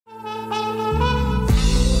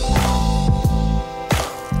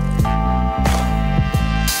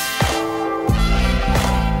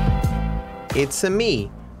It's a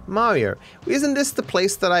me, Mario. Isn't this the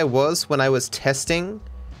place that I was when I was testing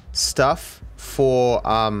stuff for,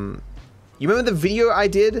 you remember the video I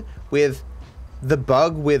did with the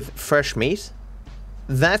bug with fresh meat?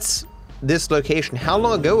 That's this location. How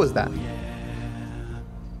long ago was that?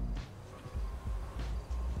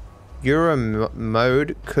 You're a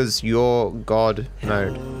mode because you're God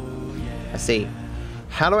mode. I see.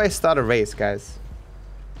 How do I start a race, guys?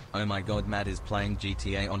 Oh my god, Matt is playing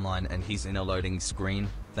GTA Online and he's in a loading screen.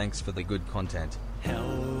 Thanks for the good content. Hell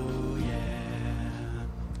yeah.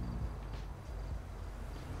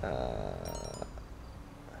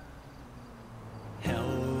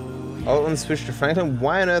 Alt and switch to Franklin.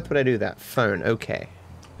 Why on earth would I do that? Phone. Okay.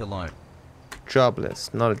 Hello.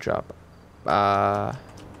 Jobless. Not a job. I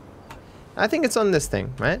think it's on this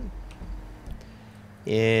thing, right?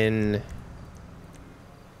 In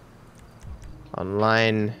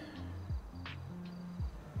online.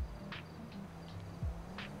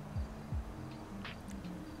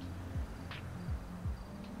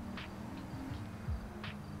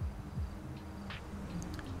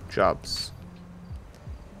 Jobs.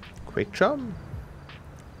 Quick job.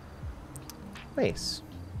 Race.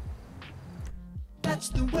 That's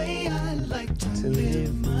the way I like to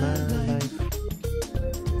live my life.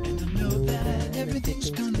 And I know that everything's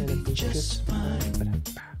gonna be just fine.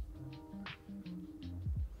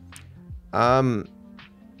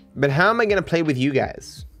 But how am I gonna play with you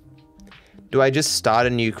guys? Do I just start a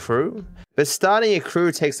new crew? But starting a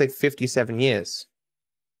crew takes like 57 years.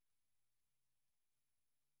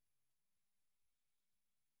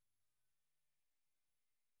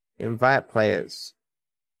 Invite players.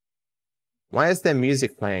 Why is there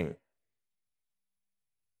music playing?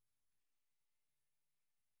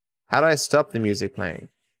 How do I stop the music playing?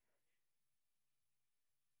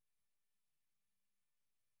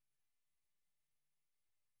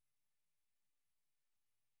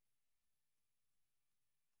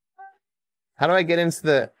 How do I get into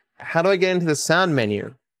the sound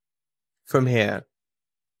menu from here?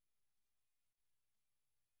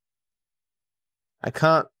 I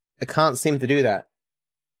can't seem to do that.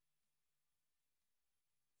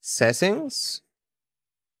 Settings?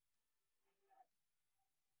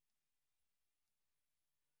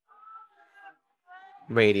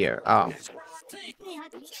 Radio. Oh.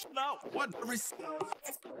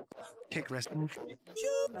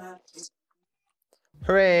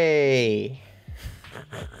 Hooray!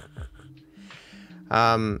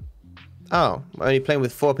 Oh, only playing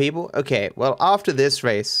with 4 people? Okay, well, after this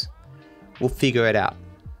race, we'll figure it out.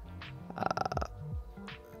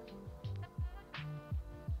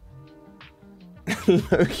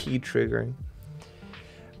 Low-key triggering.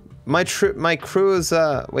 My crew is,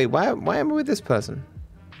 wait, why am I with this person?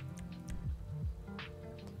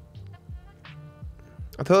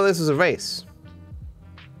 I thought this was a race.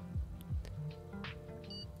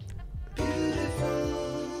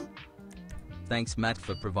 Thanks Matt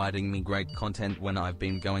for providing me great content when I've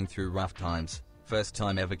been going through rough times. First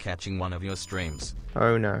time ever catching one of your streams.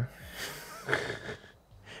 Oh no.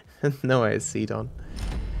 No way, Cedon.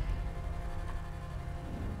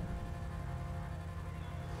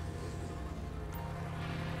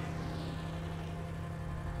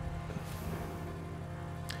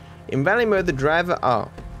 In Valley mode, the driver. Oh.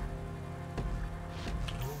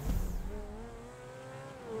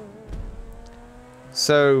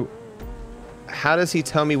 So, how does he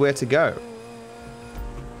tell me where to go?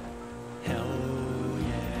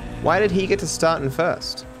 Why did he get to start in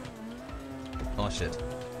first? Oh shit.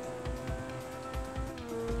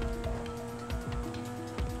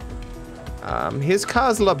 His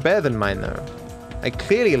car's a lot better than mine though. Like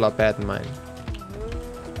clearly a lot better than mine.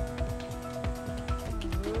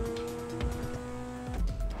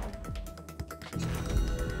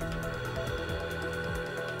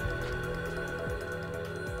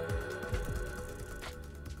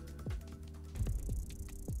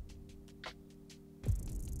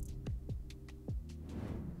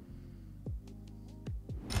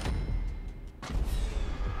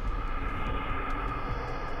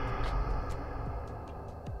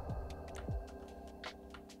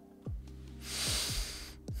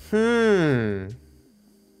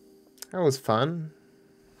 That was fun.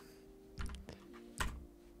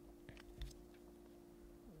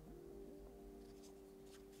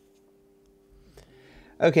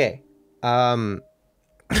 Okay.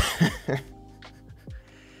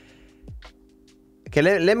 Okay,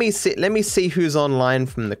 let me see who's online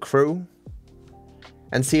from the crew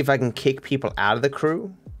and see if I can kick people out of the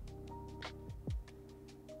crew.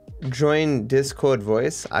 Join Discord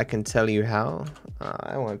voice. I can tell you how.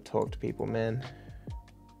 I want to talk to people, man.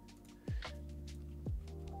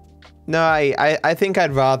 No, I think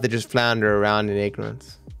I'd rather just flounder around in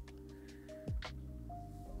ignorance.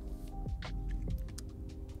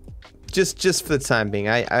 Just for the time being.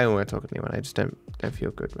 I don't want to talk to anyone. I just don't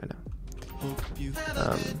feel good right now. Hope you have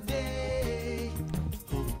a good day.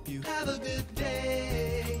 Hope you have a good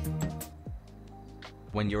day.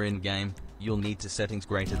 When you're in game, you'll need to settings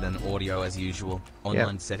greater than audio as usual.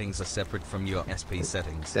 Online settings are separate from your SP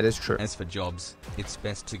settings. That is true. As for jobs, it's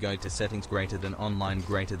best to go to settings greater than online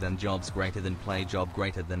greater than jobs greater than play job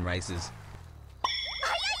greater than races.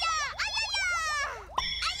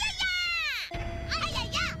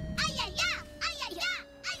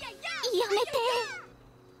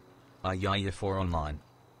 Ayaya for online.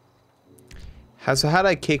 So how do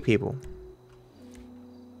I kick people?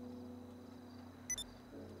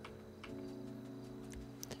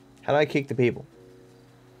 How do I kick the people?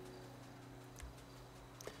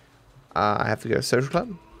 I have to go to social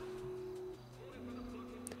club.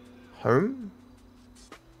 Home.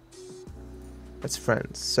 That's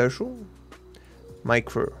friends. Social. My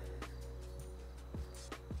crew.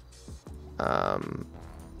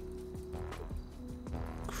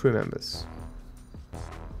 Crew members.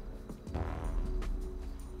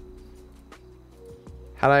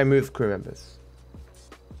 How do I move crew members?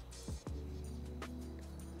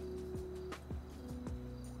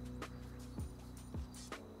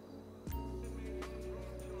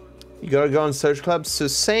 You gotta go on social clubs. So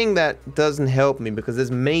saying that doesn't help me because there's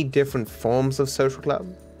many different forms of social club.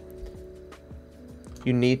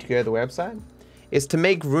 You need to go to the website. It's to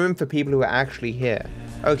make room for people who are actually here.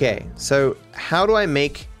 Okay, so how do I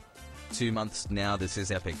make... 2 months now, this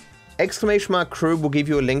is epic. Exclamation mark crew will give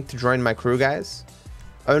you a link to join my crew, guys.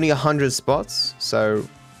 Only 100 spots, so,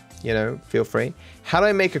 you know, feel free. How do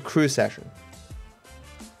I make a crew session?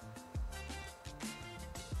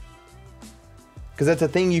 Because that's a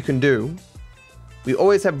thing you can do. We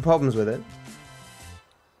always have problems with it.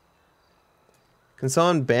 Can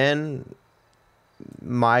someone ban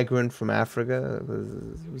migrant from Africa?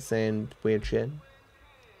 Was saying weird shit.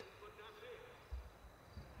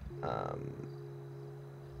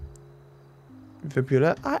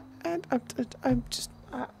 Vibula, I'm just,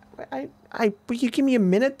 will you give me a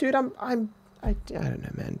minute, dude? I don't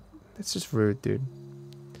know, man. That's just rude, dude.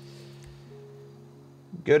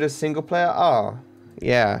 Go to single player. Oh,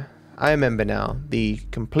 yeah. I remember now. The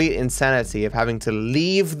complete insanity of having to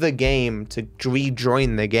leave the game to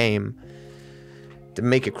rejoin the game to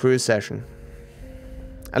make a crew session.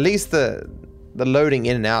 At least the loading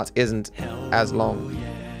in and out isn't as long.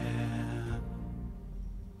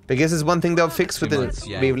 Because it's one thing they'll fix with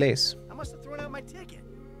the re-release. I must have thrown out my ticket.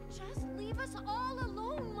 Just leave us all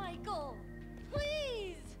alone, Michael.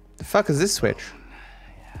 Please. The fuck is this switch?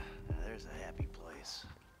 Yeah, there's a happy place.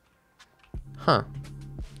 Huh.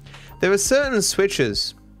 There are certain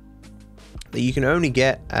switches that you can only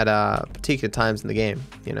get at particular times in the game,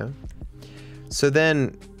 you know? So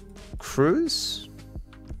then, crews?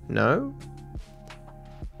 No.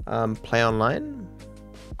 Play online?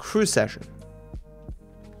 Crew session.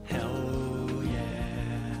 Hell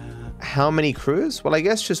yeah. How many crews? Well, I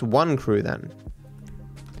guess just one crew then.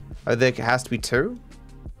 Oh, there has to be two?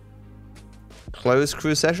 Closed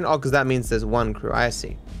crew session? Oh, because that means there's one crew. I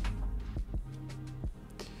see.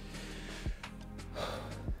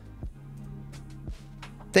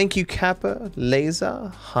 Thank you, Kappa,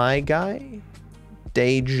 Laser, Hi Guy,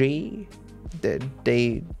 DG,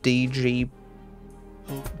 DG,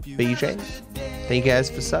 BJ. Thank you guys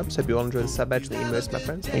for subs. Hope you all enjoy the sub badge, the immerse, my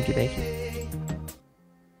friends. Thank you, thank you.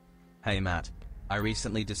 Hey Matt, I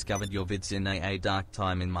recently discovered your vids in a dark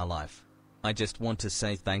time in my life. I just want to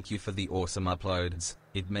say thank you for the awesome uploads.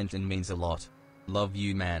 It meant and means a lot. Love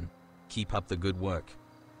you, man. Keep up the good work.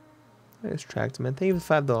 Nice tracks, man. Thank you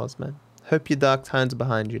for $5, man. Hope your dark times are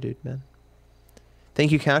behind you, dude, man.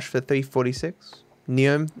 Thank you, Cash, for $3.46.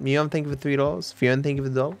 Neom, thank you for $3. Fiona, thank you for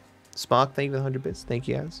the $1. Spark, thank you for the 100 bits. Thank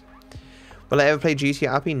you, guys. Will I ever play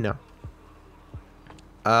GTA RP? No.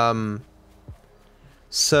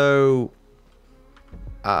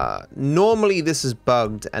 Normally this is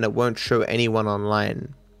bugged and it won't show anyone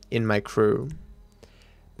online in my crew.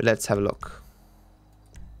 But let's have a look.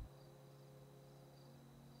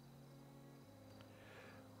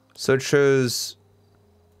 So it shows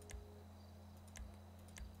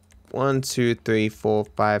 1, 2, 3, 4,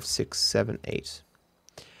 5, 6, 7, 8.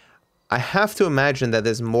 I have to imagine that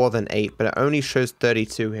there's more than 8, but it only shows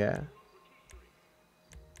 32 here.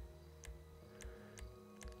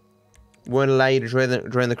 Won't allow you to join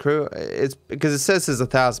the crew. It's because it says there's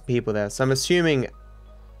 1,000 people there, so I'm assuming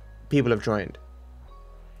people have joined.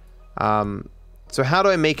 So how do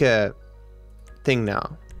I make a thing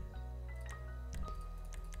now?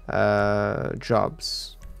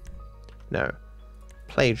 Jobs. No.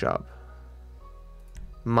 Play job.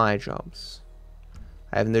 My jobs.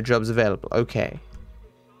 I have no jobs available. Okay.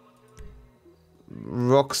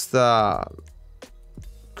 Rockstar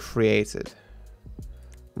created.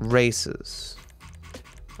 Races.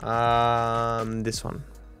 This one.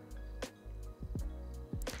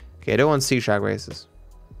 Okay, I don't want sea-shark races.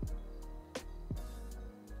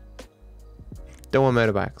 Don't want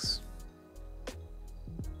motorbikes.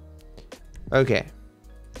 Okay.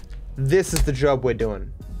 This is the job we're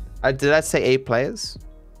doing. Did I say 8 players?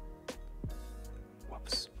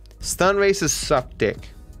 Whoops. Stunt races suck dick.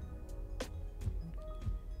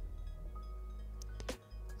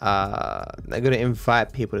 I'm gonna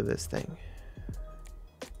invite people to this thing.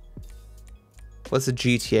 What's a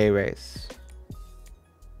GTA race?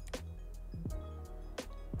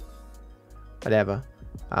 Whatever.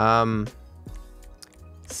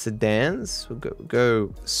 Sedans. We'll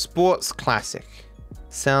go sports classic.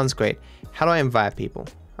 Sounds great. How do I invite people?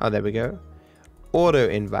 Oh, there we go. Auto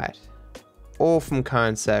invite. All from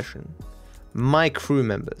current session. My crew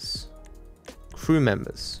members. Crew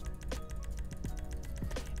members.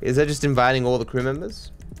 Is that just inviting all the crew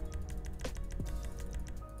members?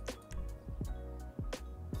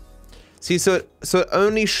 See, so it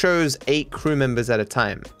only shows 8 crew members at a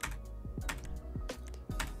time.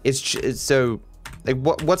 It's so, like,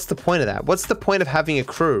 what's the point of that? What's the point of having a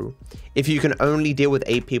crew if you can only deal with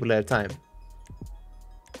 8 people at a time?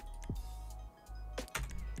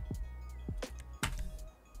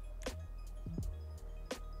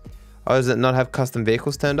 Oh, does it not have custom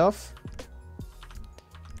vehicles turned off?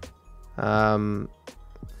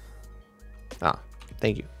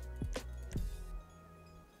 Thank you.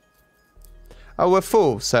 Oh, we're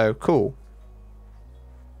full, so cool.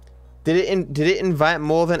 Did it invite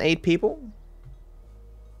more than 8 people?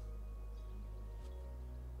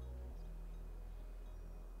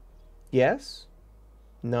 Yes?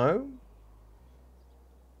 No?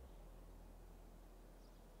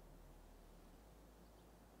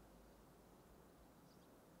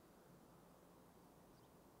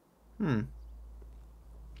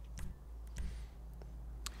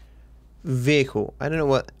 Vehicle. I don't know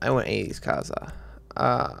what any of these cars are.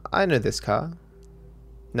 I know this car.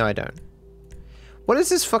 No, I don't. What is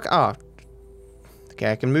this fuck? Oh.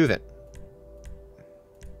 Okay, I can move it.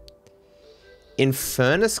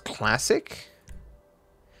 Infernus Classic?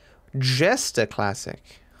 Jester Classic.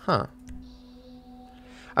 Huh.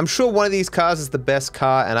 I'm sure one of these cars is the best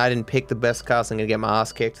car and I didn't pick the best car, so I'm gonna get my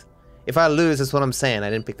ass kicked. If I lose, that's what I'm saying. I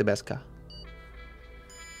didn't pick the best car.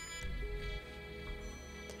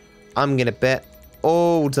 I'm gonna bet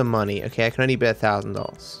all the money. Okay, I can only bet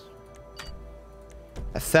 $1,000.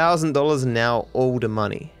 $1,000 now, all the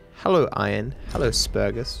money. Hello, Iron. Hello,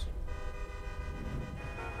 Spurgus.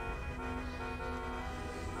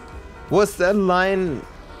 What's that line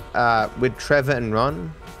with Trevor and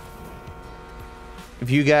Ron? If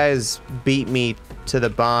you guys beat me to the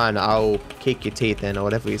barn, I'll kick your teeth in, or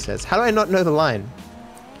whatever he says. How do I not know the line?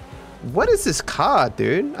 What is this car,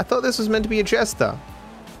 dude? I thought this was meant to be a Jester.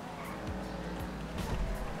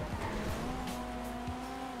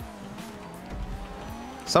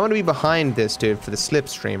 Someone to be behind this dude for the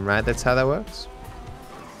slipstream, right? That's how that works.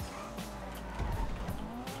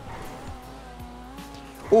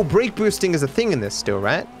 Oh, brake boosting is a thing in this still,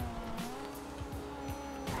 right?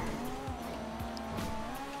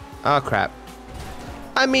 Oh, crap.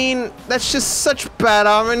 I mean, that's just such bad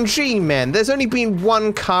RNG, man. There's only been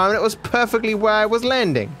one car and it was perfectly where I was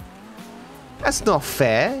landing. That's not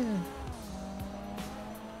fair.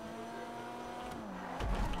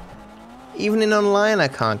 Even in online, I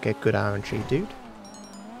can't get good RNG, dude.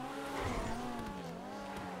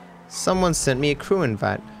 Someone sent me a crew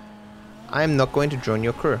invite. I am not going to join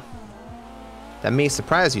your crew. That may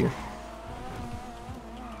surprise you.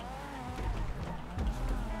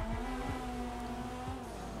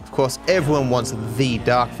 Of course, everyone wants the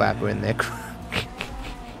Dark Viper in their crew.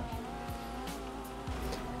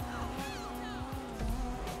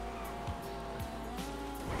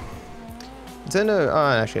 I don't know.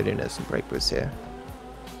 Oh, actually, I do know some brake boosts here.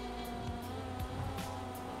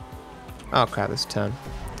 Oh crap, this turn.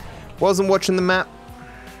 Wasn't watching the map.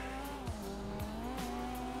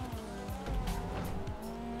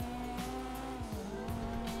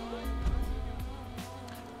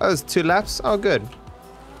 Oh, it's 2 laps? Oh, good.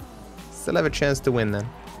 Still have a chance to win then.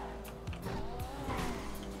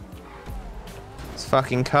 This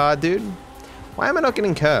fucking car, dude. Why am I not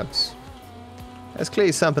getting curbs? That's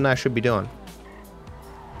clearly something I should be doing.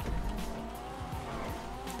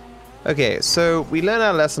 Okay, so we learned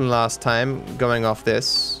our lesson last time going off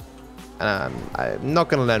this. I'm not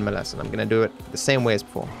gonna learn my lesson. I'm gonna do it the same way as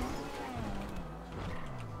before.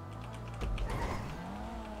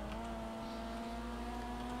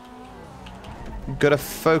 Gotta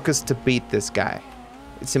focus to beat this guy.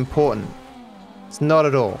 It's important. It's not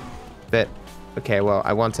at all. But, okay, well,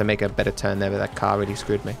 I want to make a better turn there, but that car really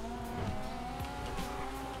screwed me.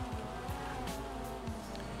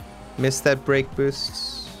 Missed that brake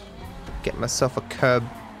boost. Get myself a curb.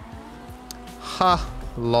 Ha,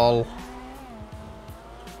 lol.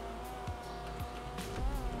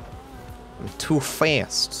 I'm too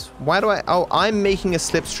fast. Why do I... Oh, I'm making a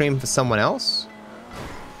slipstream for someone else?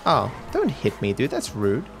 Oh, don't hit me, dude. That's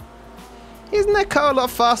rude. Isn't that car a lot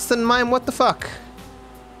faster than mine? What the fuck?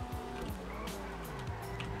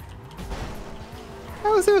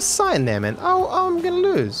 How is there a sign there, man? Oh, I'm gonna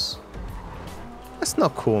lose. That's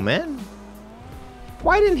not cool, man.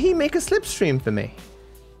 Why didn't he make a slipstream for me?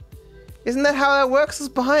 Isn't that how that works? It's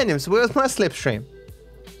behind him, so where's my slipstream?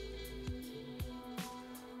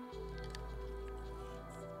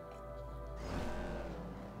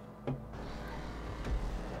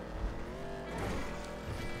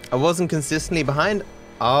 I wasn't consistently behind?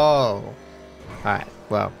 Oh. Alright,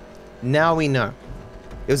 well, now we know.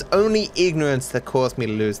 It was only ignorance that caused me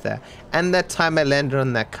to lose there. And that time I landed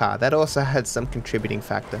on that car. That also had some contributing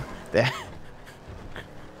factor there.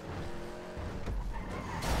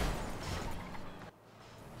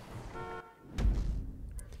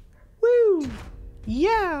 Woo!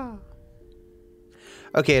 Yeah!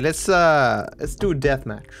 Okay, let's do a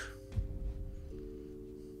deathmatch.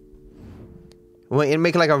 We'll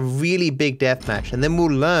make like a really big deathmatch, and then we'll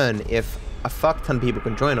learn if a fuck ton of people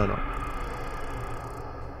can join or not.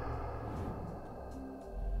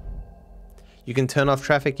 You can turn off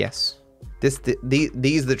traffic, yes. These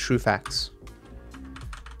are the true facts.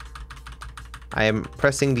 I am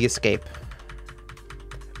pressing the escape.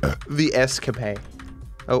 The escapade.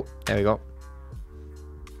 Oh, there we go.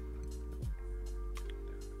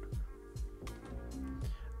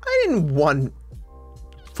 I didn't want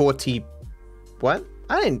 40... What?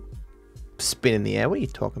 I didn't spin in the air. What are you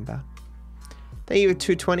talking about? Thank you for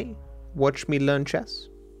 220. Watch me learn chess.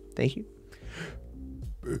 Thank you.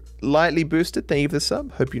 Lightly boosted. Thank you for the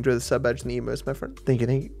sub. Hope you enjoy the sub badge and the immerse, my friend. Thank you,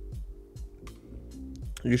 thank you.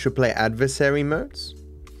 You should play adversary modes.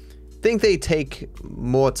 Think they take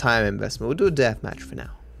more time investment. We'll do a deathmatch for now.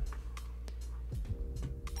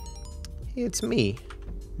 It's me,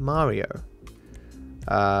 Mario.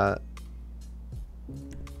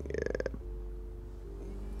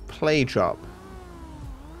 Play job.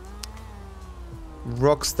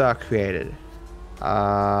 Rockstar created.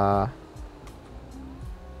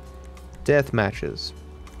 Death matches.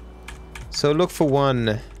 So look for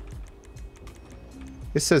one.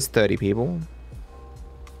 This says 30 people.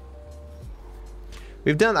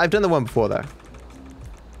 I've done the one before though.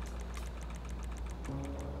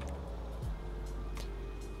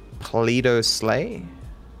 Polito Slay.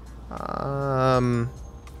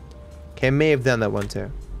 Okay, may have done that one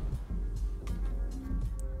too.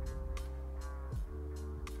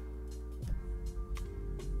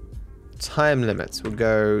 Time limits. We'll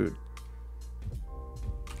go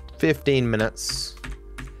 15 minutes.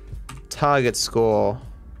 Target score.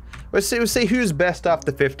 We'll see who's best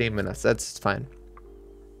after 15 minutes. That's fine.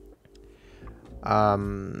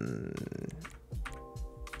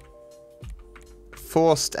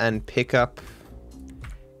 Forced and pickup.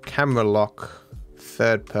 Camera lock.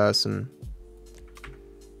 Third person.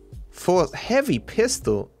 Forced heavy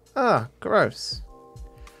pistol. Ah, gross.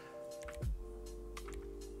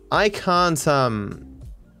 I can't,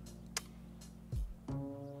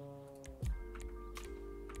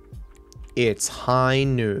 It's high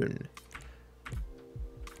noon.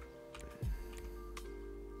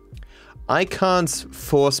 I can't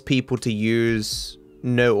force people to use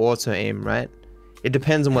no auto aim, right? It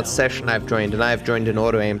depends on what session I've joined, and I've joined an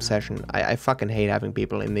auto aim session. I fucking hate having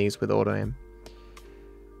people in these with auto aim.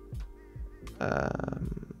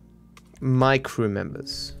 My crew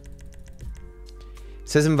members. It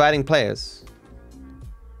says inviting players.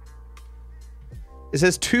 It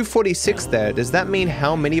says 246 there. Does that mean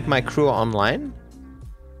how many of my crew are online?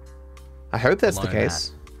 I hope that's the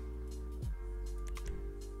case.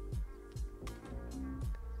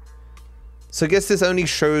 So I guess this only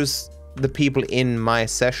shows the people in my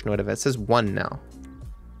session or whatever. It says 1 now.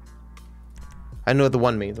 I know what the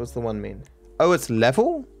 1 means. What's the 1 mean? Oh, it's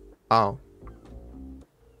level? Oh.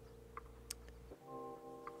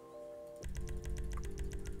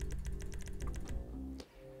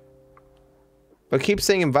 But keep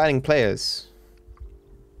saying inviting players.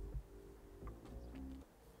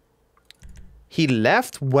 He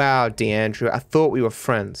left? Wow, DeAndrew. I thought we were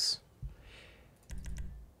friends.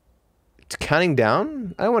 counting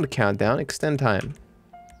down? I don't want to count down. Extend time.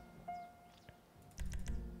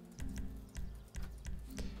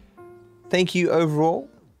 Thank you overall,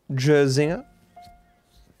 Jerzinger.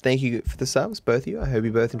 Thank you for the subs, both of you. I hope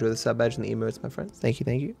you both enjoy the sub badge and the emotes, my friends. Thank you,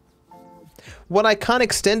 thank you. What, I can't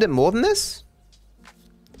extend it more than this?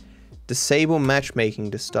 Disable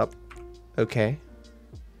matchmaking to stop. Okay.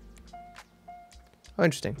 Oh,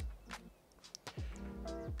 interesting.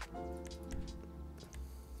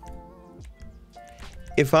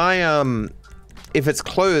 If if it's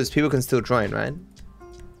closed, people can still join, right?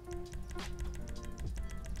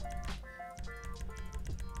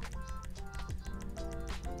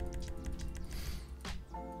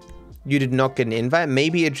 You did not get an invite?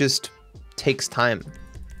 Maybe it just takes time.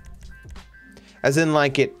 As in,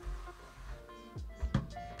 like,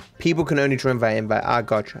 people can only join via invite. Ah,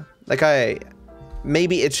 gotcha. Like,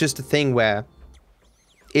 maybe it's just a thing where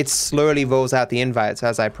it slowly rolls out the invites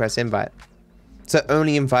as I press invite. So it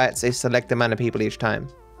only invites a select amount of people each time.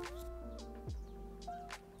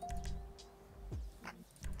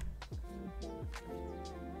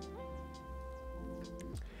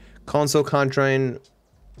 Console can't join.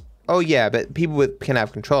 Oh yeah, but people can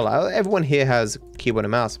have controller. Everyone here has keyboard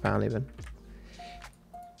and mouse apparently, then.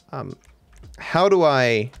 How do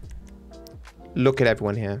I look at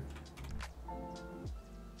everyone here?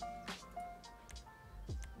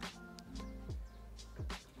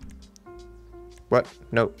 What?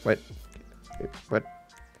 No, what? What?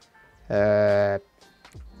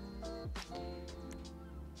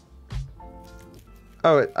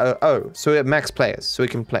 Oh, so we have max players, so we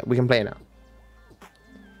can play now.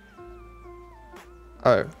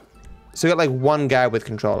 Oh, so we got like one guy with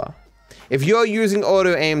controller. If you're using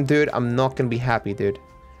auto aim, dude, I'm not gonna be happy, dude.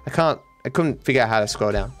 I couldn't figure out how to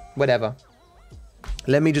scroll down. Whatever.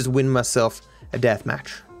 Let me just win myself a death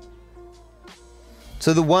match.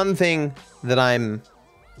 So the one thing that I'm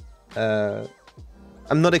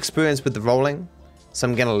not experienced with the rolling, so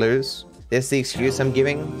I'm gonna lose. That's the excuse I'm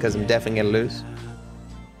giving, because I'm definitely gonna lose.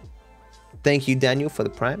 Thank you, Daniel, for the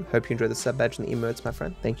prime. Hope you enjoyed the sub badge and the emotes, my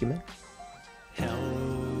friend. Thank you, man. Hell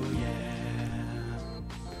yeah.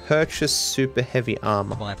 Purchase super heavy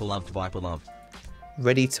armor. Viper love, Viper love.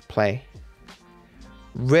 Ready to play.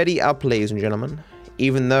 Ready up, ladies and gentlemen.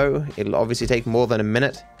 Even though it'll obviously take more than a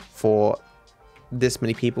minute for this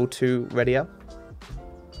many people to ready up.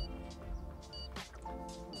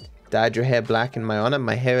 Dyed your hair black in my honor.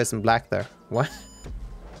 My hair isn't black though. What?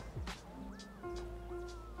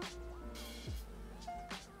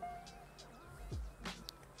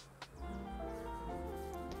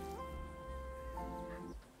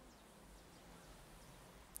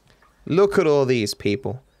 Look at all these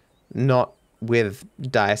people. Not with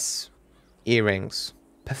dice earrings.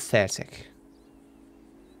 Pathetic.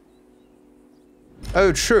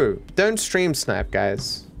 Oh, true. Don't stream snipe,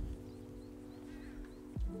 guys.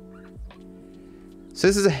 So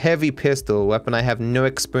this is a heavy pistol, weapon I have no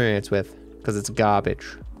experience with, because it's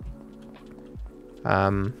garbage.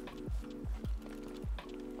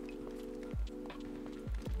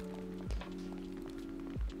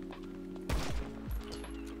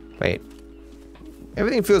 Wait.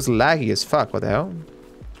 Everything feels laggy as fuck, what the hell?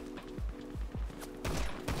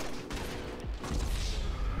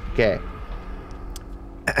 Okay.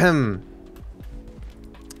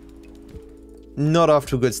 Not off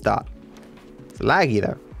to a good start. It's laggy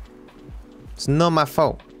though. It's not my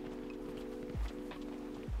fault.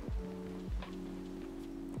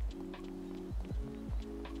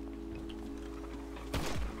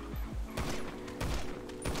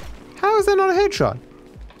 How is that not a headshot?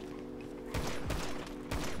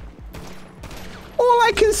 All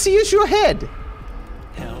I can see is your head.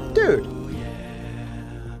 Dude.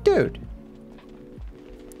 Dude.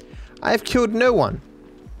 I've killed no one.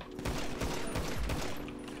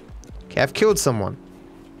 Okay, I've killed someone.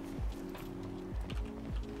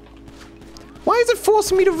 Why is it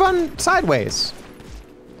forcing me to run sideways?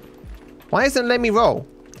 Why isn't it letting me roll?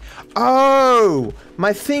 Oh,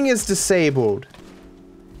 my thing is disabled.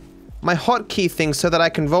 My hotkey thing so that I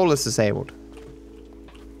can roll is disabled.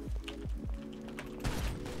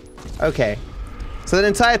 Okay. So the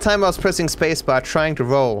entire time I was pressing spacebar trying to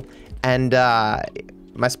roll, and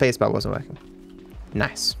my spacebar wasn't working.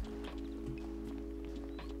 Nice.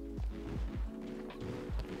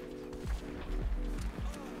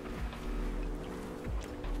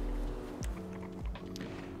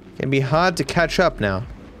 Can be hard to catch up now.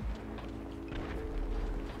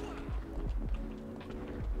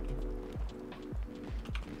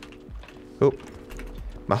 Oh,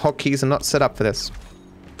 my hotkeys are not set up for this.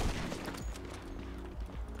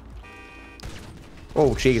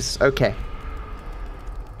 Oh, jeez. Okay.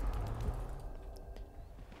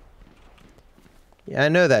 Yeah, I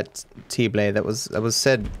know that, T-Blade. That was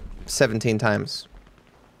said 17 times.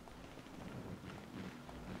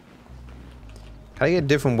 Can I get a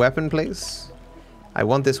different weapon, please? I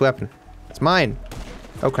want this weapon. It's mine.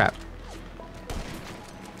 Oh crap.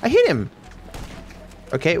 I hit him.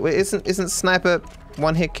 Okay, wait, isn't sniper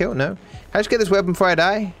one-hit kill? No. Can I just get this weapon before I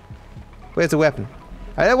die? Where's the weapon?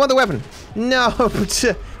 I don't want the weapon. No,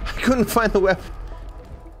 I couldn't find the weapon.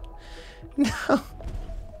 No.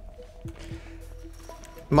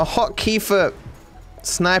 My hotkey for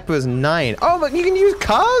sniper is 9. Oh, but you can use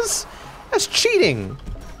cars? That's cheating.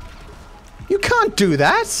 You can't do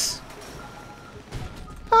that.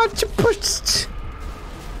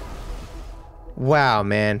 Wow,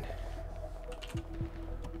 man.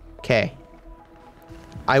 Okay.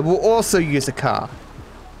 I will also use a car.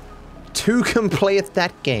 2 can play at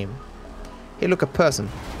that game. Hey, look, a person.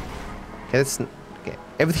 Okay, that's... Okay.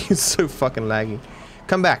 Everything is so fucking laggy.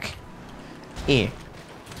 Come back. Eh.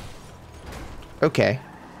 Okay.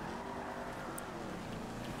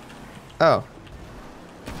 Oh.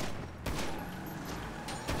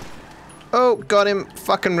 Oh, got him.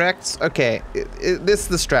 Fucking wrecked. Okay. This is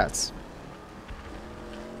the strats.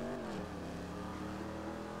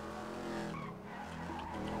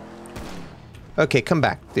 Okay, come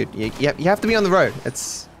back, dude. You have to be on the road.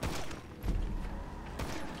 It's...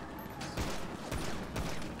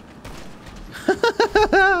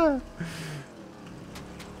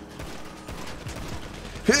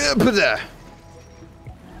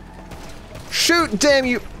 Shoot, damn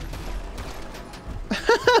you!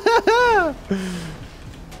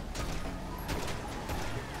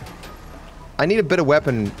 I need a better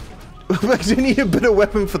weapon. I do need a better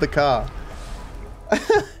weapon for the car.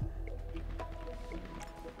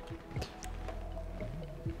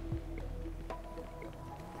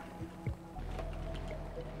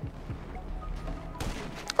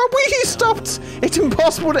 Oh, he stopped! It's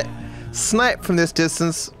impossible to snipe from this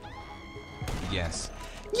distance. Yes.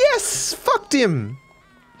 Yes! Fucked him!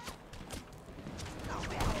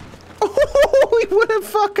 Oh, what a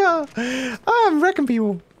fucker! Oh, I'm wrecking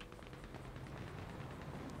people.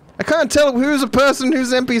 I can't tell who's a person,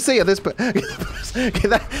 who's an NPC at this point. Okay,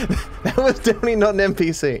 that was definitely not an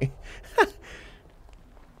NPC.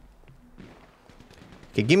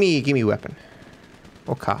 Okay, give me a weapon.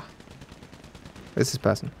 Or car. Where's this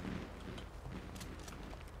person?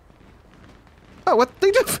 Oh, what?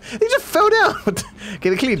 They just fell down. Okay,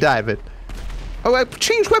 they clearly died, but... Oh, I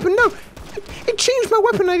changed weapon. No! It changed my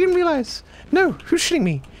weapon. I didn't realize. No, who's shooting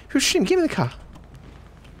me? Who's shooting? Give me the car.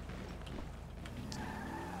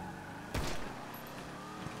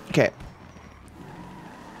 Okay.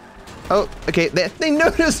 Oh, okay. They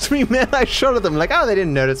noticed me, man. I shot at them. Like, oh, they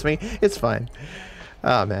didn't notice me. It's fine.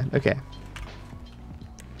 Oh, man. Okay.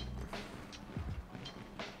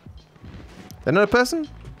 Another person?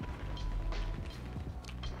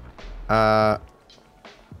 That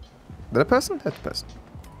a person? That's a person.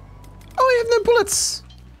 Oh, I have no bullets!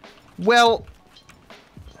 Well...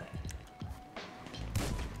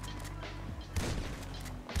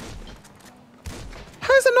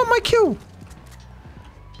 How is that not my kill?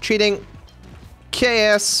 Cheating.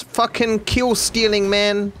 KS. Fucking kill stealing,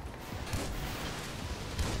 man.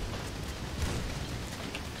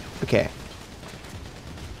 Okay.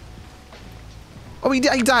 Oh, he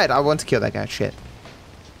died. I want to kill that guy. Shit.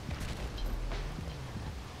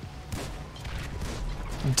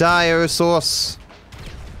 Diosaurus.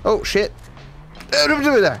 Oh, shit.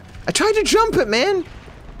 I tried to jump it, man.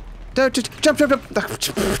 Jump.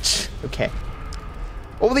 Okay.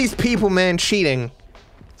 All these people, man, cheating.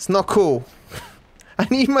 It's not cool. I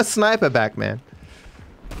need my sniper back, man.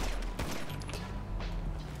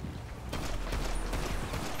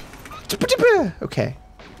 Okay.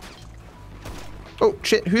 Oh,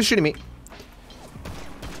 shit. Who's shooting me?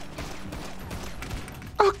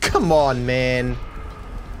 Oh, come on, man.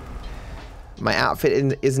 My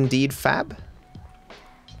outfit is indeed fab. Is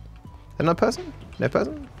that no person? No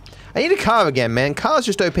person? I need a car again, man. Car's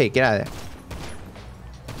just OP. Get out of there.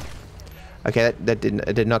 Okay, that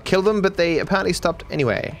did not kill them, but they apparently stopped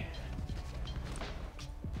anyway.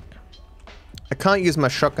 I can't use my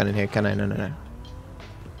shotgun in here, can I? No.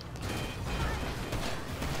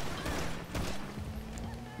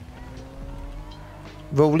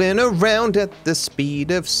 Rolling around at the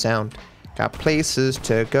speed of sound. Got places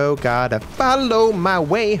to go, gotta follow my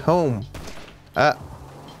way home.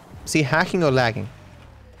 Is he hacking or lagging?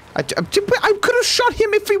 I could have shot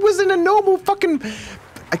him if he was in a normal fucking...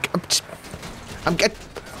 I'm get...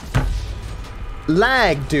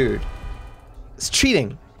 Lag, dude. It's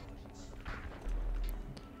cheating.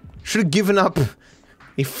 Should have given up.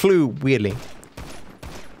 He flew weirdly.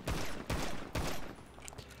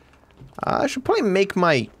 I should probably make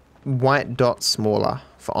my white dot smaller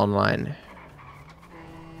for online.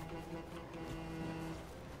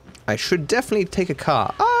 I should definitely take a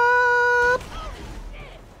car. Ah!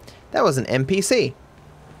 That was an NPC.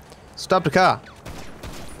 Stop the car.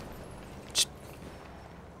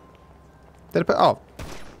 Did I put? Oh.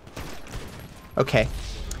 Okay.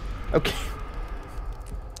 Okay.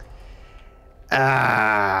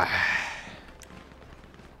 Ah.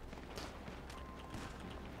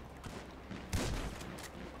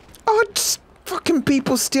 Oh, just fucking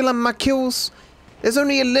people stealing my kills. There's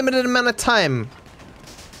only a limited amount of time.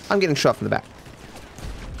 I'm getting shot from the back.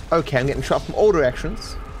 Okay, I'm getting shot from all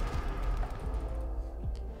directions.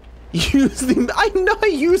 Use the... I know I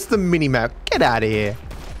used the minimap. Get out of here.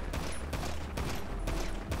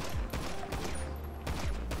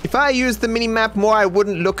 If I used the minimap more, I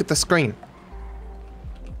wouldn't look at the screen.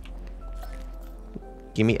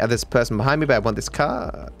 Give me this person behind me, but I want this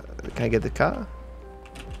car. Can I get the car?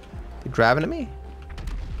 They're driving at me.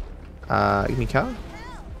 Give me car.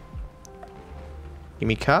 Give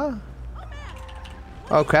me car.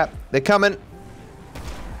 Oh crap, they're coming.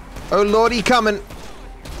 Oh lord, he coming.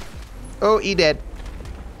 Oh, he dead.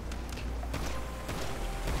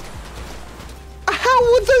 How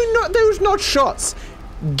were those not shots?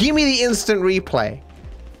 Give me the instant replay.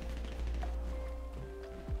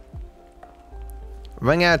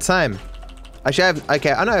 Running out of time. Actually, I have...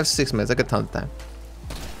 Okay, I know I have 6 minutes. I got tons of time.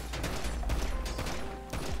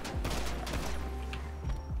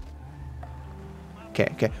 Okay,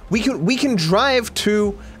 okay. We can drive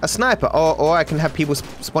to a sniper, or I can have people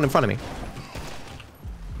spawn in front of me.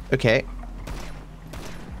 Okay.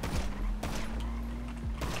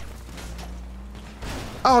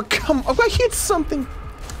 Oh, come on. I hit something.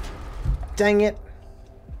 Dang it.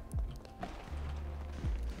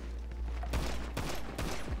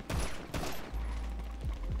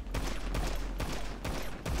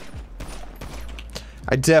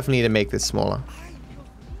 I definitely need to make this smaller.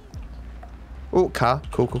 Oh, car.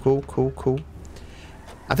 Cool, cool, cool, cool, cool.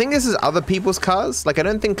 I think this is other people's cars. Like, I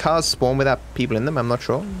don't think cars spawn without people in them. I'm not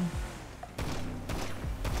sure.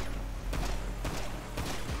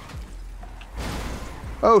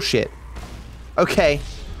 Oh, shit. Okay.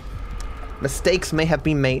 Mistakes may have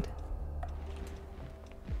been made.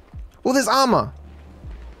 Oh, there's armor.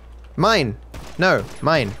 Mine. No,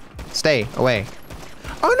 mine. Stay away.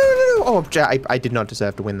 Oh, no, no, no. Oh, I did not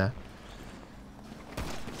deserve to win there.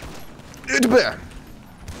 No,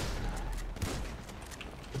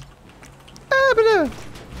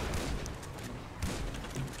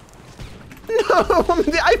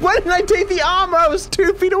 why didn't I take the armor? I was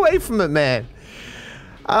 2 feet away from it, man.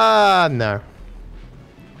 No.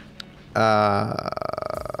 I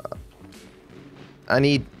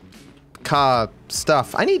need car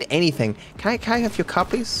stuff. I need anything. Can I have your car,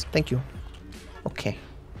 please? Thank you. Okay.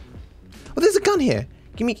 Oh, there's a gun here.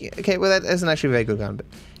 Give me... Okay, well, that isn't actually a very good gun, but...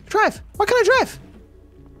 Drive! Why can't I drive?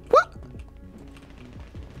 What?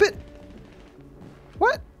 But...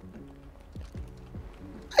 What?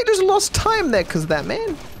 I just lost time there because of that, man.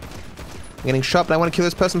 I'm getting shot, but I want to kill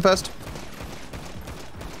this person first. I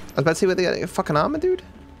was about to see where they got fucking armor, dude.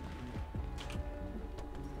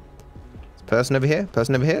 Person over here.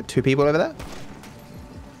 Person over here. 2 people over there.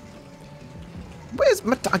 Where's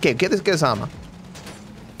my... Okay, get this armor.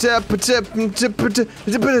 Does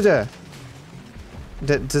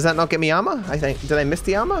that not get me armor? I think. Did I miss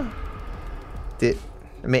the armor?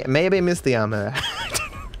 Maybe I missed the armor.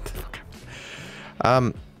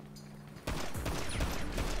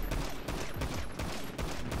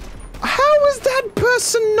 How is that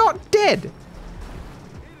person not dead?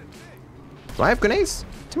 Do I have grenades?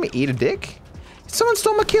 Did me eat a dick? Someone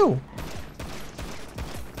stole my kill.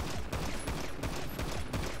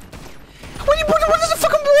 What is the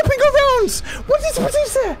fucking warping around? What is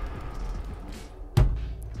that?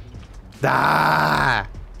 Ah!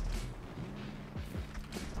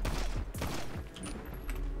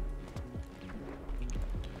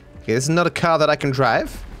 Okay, this is not a car that I can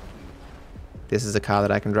drive. This is a car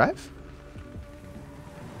that I can drive.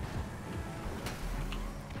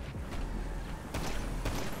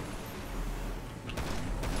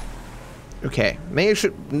 Okay, maybe I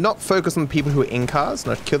should not focus on the people who are in cars,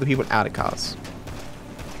 not kill the people out of cars.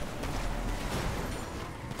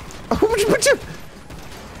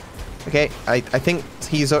 Okay, I think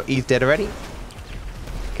he's dead already.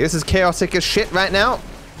 Okay, this is chaotic as shit right now.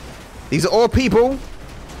 These are all people.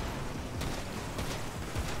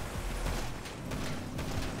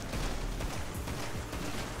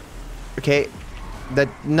 Okay,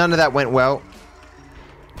 none of that went well.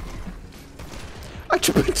 I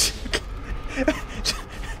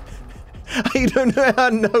I don't know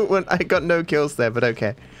how when I got no kills there, but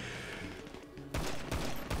okay.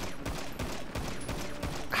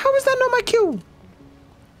 How is that not my kill?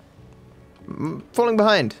 Falling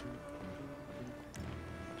behind.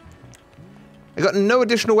 I got no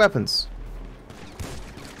additional weapons.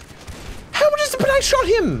 How just but I shot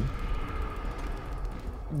him?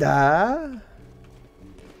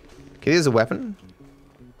 Okay, here's a weapon.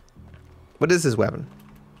 What is this weapon?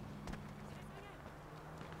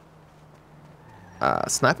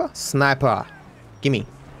 Sniper? Sniper. Gimme.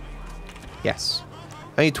 Yes.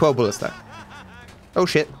 I need 12 bullets though. Oh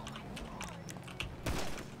shit.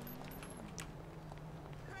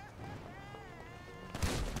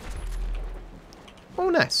 Oh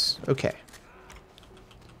nice. Okay.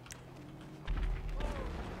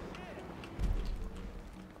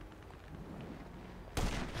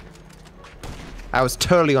 I was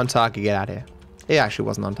totally on target. Get out of here. It actually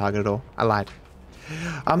wasn't on target at all. I lied.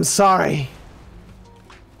 I'm sorry.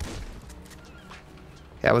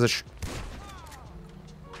 Yeah, it was a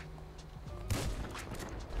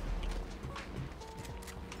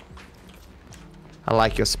I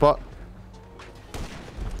like your spot.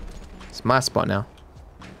 It's my spot now.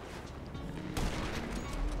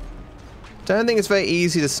 Don't think it's very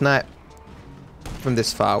easy to snipe from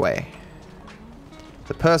this far away.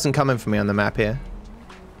 The person coming for me on the map here.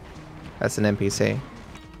 That's an NPC.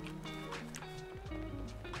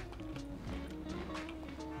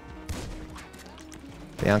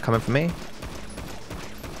 They aren't coming for me.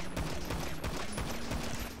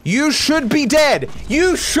 You should be dead!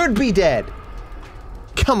 You should be dead!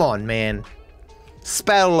 Come on, man.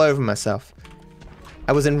 Spat all over myself.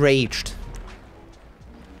 I was enraged.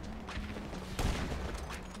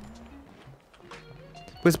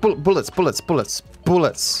 Where's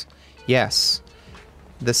bullets. Yes.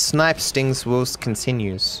 The snipe stings will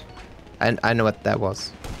continues. And I know what that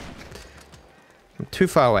was. I'm too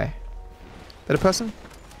far away. Is that a person?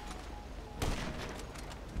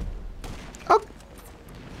 Oh!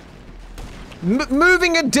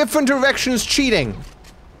 Moving in different directions cheating.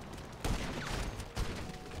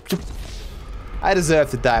 I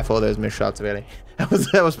deserve to die for all those missed shots, really.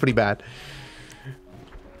 That was pretty bad.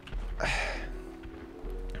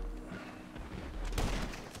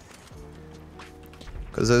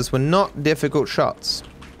 Because those were not difficult shots.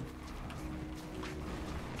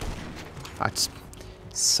 I just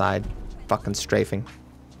side fucking strafing.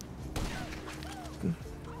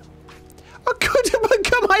 Oh god,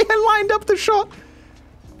 come on, I lined up the shot.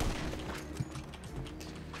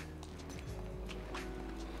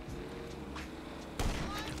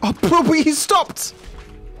 Oh, but he stopped.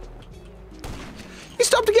 He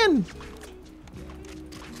stopped again.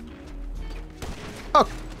 Oh.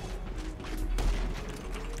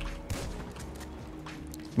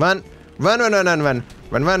 Run.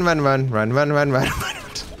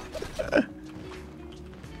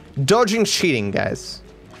 Dodging cheating, guys.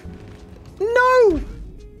 No.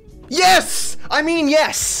 Yes. I mean,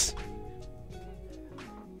 yes.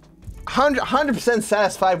 100%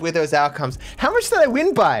 satisfied with those outcomes. How much did I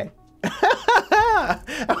win by?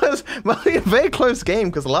 That was a very close game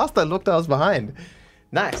because last I looked I was behind.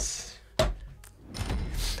 Nice.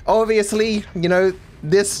 Obviously, you know,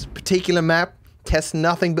 this particular map tests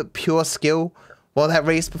nothing but pure skill, while that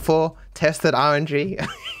race before tested RNG.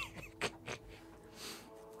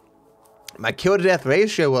 My kill to death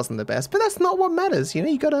ratio wasn't the best, but that's not what matters. You know,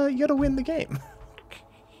 you gotta win the game.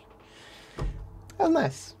 That was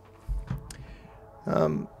nice.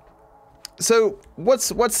 So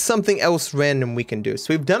what's something else random we can do?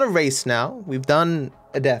 So we've done a race now. We've done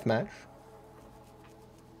a deathmatch.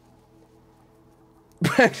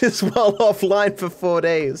 Practice while offline for 4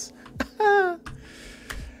 days.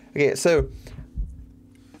 Okay, so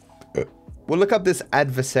we'll look up this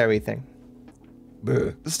adversary thing.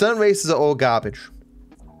 Stunt races are all garbage.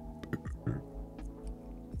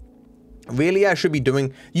 Really, I should be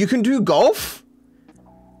doing... You can do golf?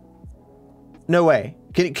 No way.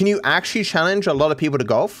 Can you actually challenge a lot of people to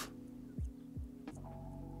golf?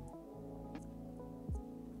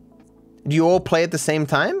 Do you all play at the same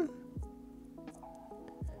time?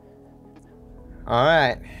 All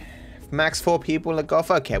right. Max 4 people at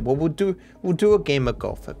golf. Okay, well we'll do a game of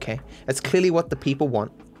golf. Okay, that's clearly what the people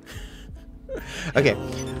want. Okay,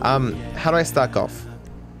 how do I start golf?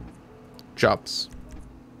 Jobs.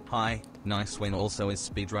 Hi, nice win. Also, is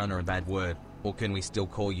speedrunner a bad word, or can we still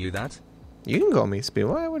call you that? You can call me speed.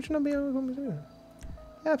 Why would you not be able to call me speed?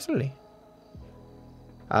 Yeah, absolutely.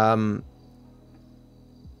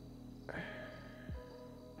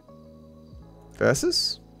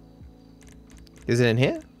 Versus? Is it in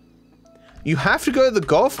here? You have to go to the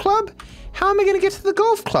golf club? How am I going to get to the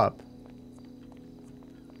golf club?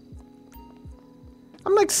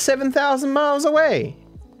 like 7,000 miles away.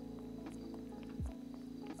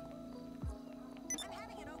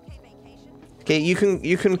 Okay, you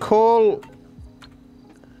can call.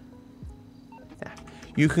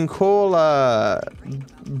 You can call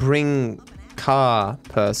bring car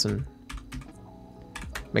person.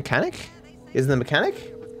 Mechanic? Isn't the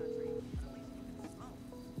mechanic?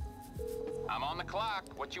 I'm on the clock.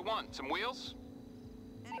 What you want? Some wheels?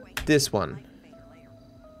 This one.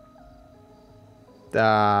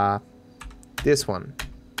 This one.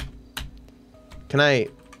 Can I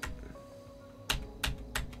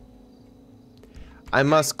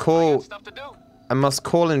must call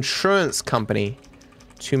insurance company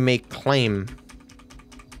to make claim.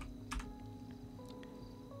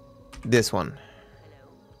 This one.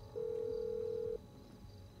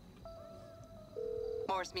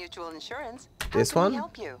 Morse Mutual Insurance. This How can one? we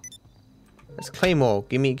help you? Let's claim all.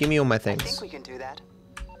 Give me all my I think things. we can do that.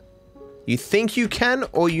 You think you can,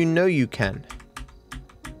 or you know you can.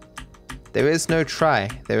 There is no try.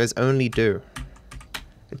 There is only do.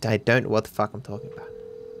 I don't know what the fuck I'm talking about.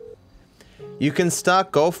 You can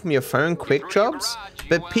start golf from your phone, quick jobs,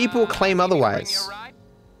 but people claim otherwise.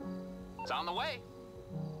 It's on the way.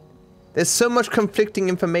 There's so much conflicting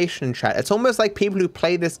information in chat. It's almost like people who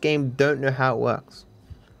play this game don't know how it works.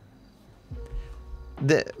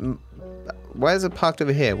 Why is it parked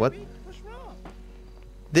over here? What?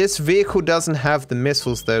 This vehicle doesn't have the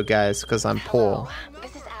missiles though, guys, because I'm poor.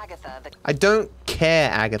 This is Agatha. I don't care,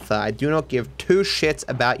 Agatha. I do not give two shits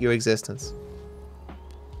about your existence.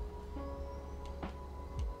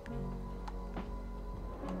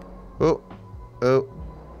 Oh. Oh.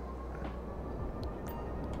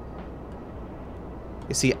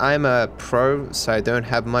 You see, I'm a pro, so I don't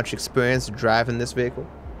have much experience driving this vehicle.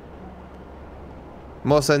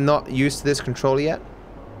 I'm also not used to this controller yet.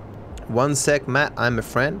 One sec, Matt, I'm a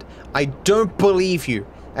friend. I don't believe you.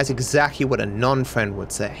 That's exactly what a non-friend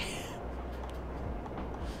would say.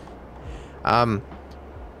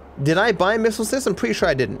 Did I buy missile system? I'm pretty sure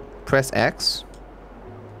I didn't. Press X.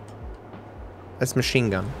 That's machine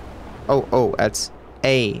gun. Oh, that's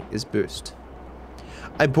A is boost.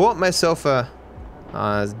 I bought myself a...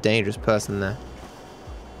 there's a dangerous person there.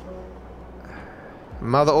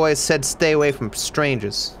 Mother always said stay away from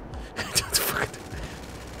strangers.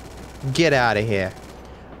 Get out of here.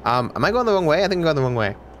 Am I going the wrong way? I think I'm going the wrong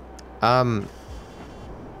way.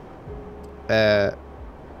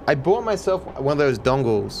 I bought myself one of those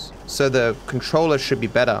dongles, so the controller should be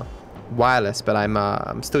better. Wireless, but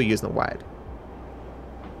I'm still using it wired.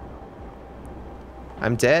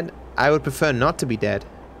 I'm dead? I would prefer not to be dead.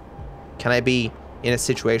 Can I be in a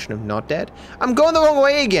situation of not dead? I'm going the wrong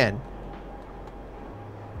way again!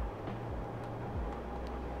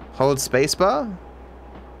 Hold spacebar?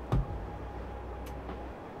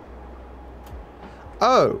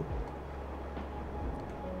 Oh.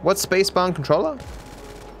 What's spacebar and controller?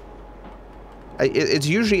 It's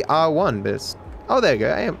usually R1, but it's... Oh, there you go.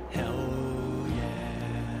 I am... Hell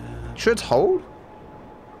yeah. Sure it's hold?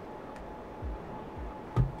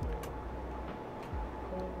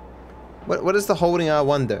 What does the holding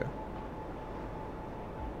R1 do?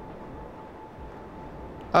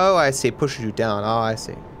 Oh, I see. It pushes you down. Oh, I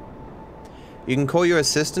see. You can call your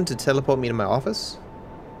assistant to teleport me to my office.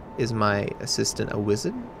 Is my assistant a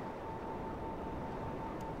wizard?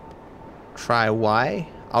 Try Y.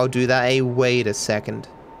 I'll do that. Wait a second.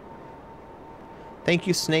 Thank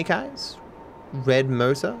you, Snake Eyes. Red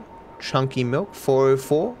Motor. Chunky Milk.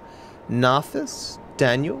 404. Narthus.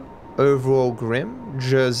 Daniel. Overall Grim.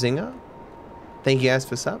 Jerzinger. Thank you guys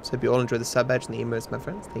for subs. Hope you all enjoy the sub badge and the emotes, my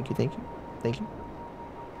friends. Thank you, thank you, thank you.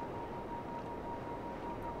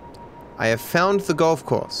 I have found the golf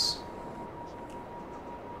course.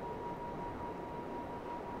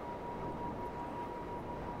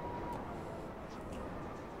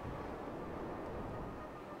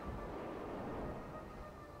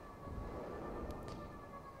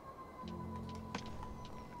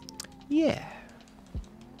 Yeah.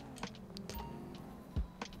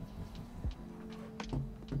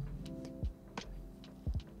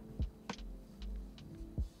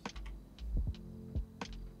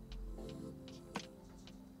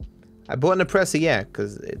 I bought an oppressor, yeah,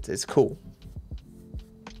 because it's cool.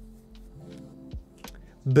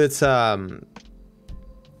 But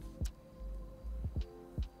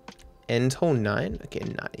end hole 9? Okay,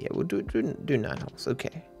 9. Yeah, we'll do 9 holes.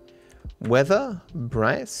 Okay. Weather,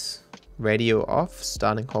 Bryce, radio off,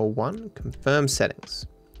 starting hole 1, confirm settings.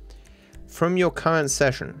 From your current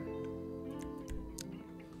session.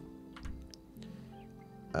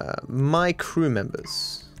 My crew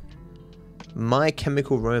members. My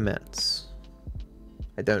Chemical Romance.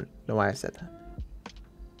 I don't know why I said that.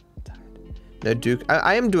 No Duke.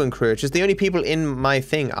 I am doing crew. It's just the only people in my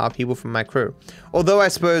thing are people from my crew. Although I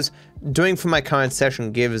suppose doing for my current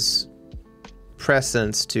session gives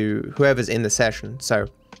precedence to whoever's in the session. So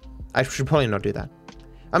I should probably not do that.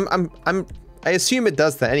 I assume it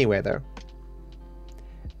does that anyway, though.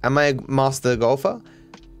 Am I a master golfer?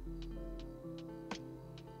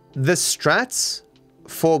 The strats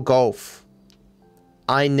for golf,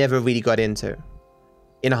 I never really got into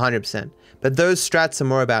in 100%. But those strats are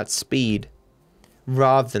more about speed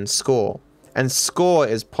rather than score. And score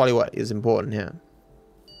is probably what is important here.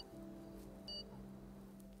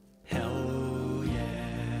 Hell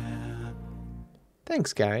yeah.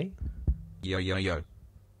 Thanks, Gary. Yo, yo, yo.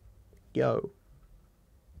 Yo.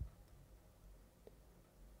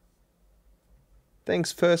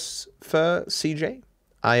 Thanks first for CJ.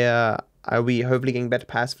 Are we hopefully getting better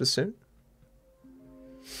passive soon?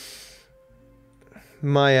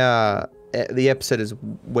 My the episode is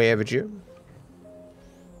way overdue.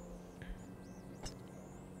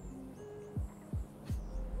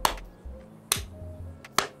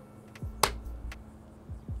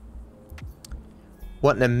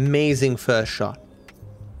 What an amazing first shot.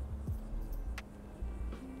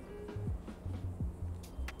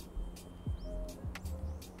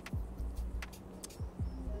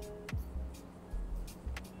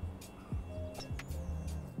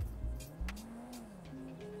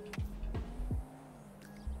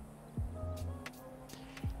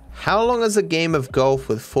 How long is a game of golf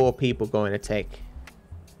with 4 people going to take?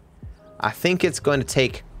 I think it's going to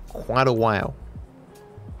take quite a while.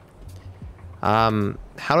 How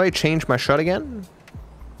do I change my shot again?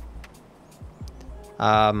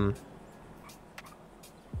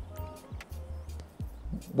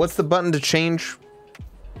 What's the button to change?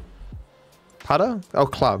 Putter? Oh,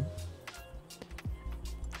 club.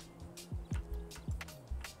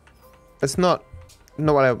 That's not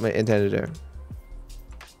what I intended to do.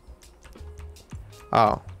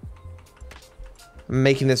 Oh. I'm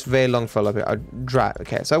making this very long for a little bit. I'll drive.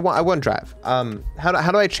 Okay, so I want drive. How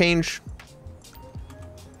do I change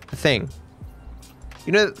the thing?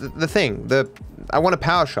 You know the thing. I want a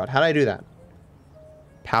power shot. How do I do that?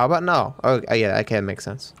 Power button? No. Oh yeah. Okay, that makes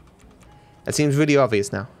sense. It seems really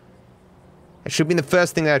obvious now. It should be the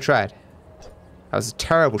first thing that I tried. That was a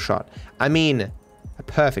terrible shot. I mean, a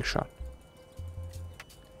perfect shot.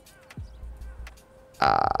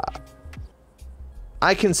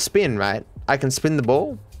 I can spin, right? I can spin the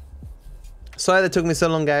ball. Sorry that took me so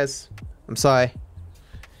long, guys. I'm sorry.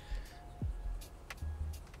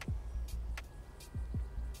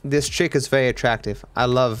 This chick is very attractive. I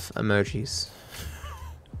love emojis.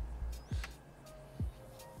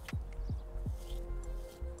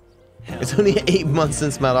 It's only 8 months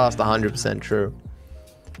since my last 100% true.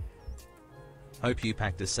 Hope you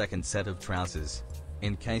packed a second set of trousers,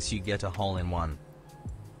 in case you get a hole in one.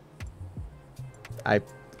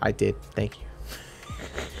 I did. Thank you.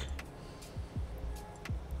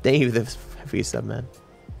 Thank you for your sub, man.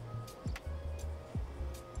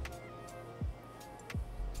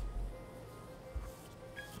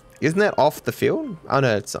 Isn't that off the field? Oh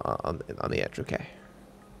no, it's on the edge. Okay.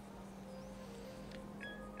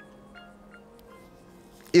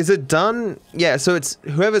 Is it done? Yeah, so it's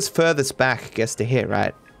whoever's furthest back gets to hit,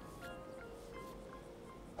 right?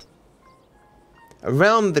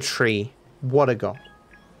 Around the tree. What a goal.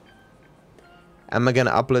 Am I going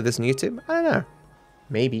to upload this on YouTube? I don't know.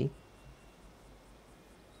 Maybe.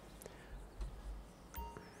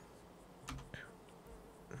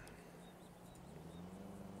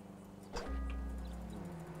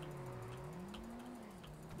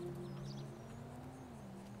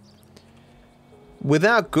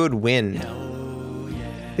 Without good wind,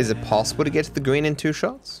 is it possible to get to the green in 2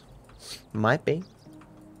 shots? Might be.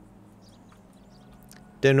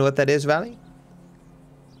 Don't know what that is, Valley.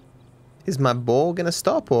 Is my ball gonna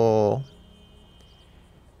stop, or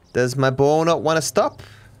does my ball not want to stop?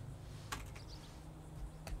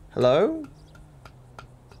 Hello?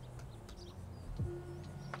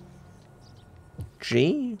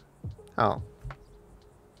 G? Oh.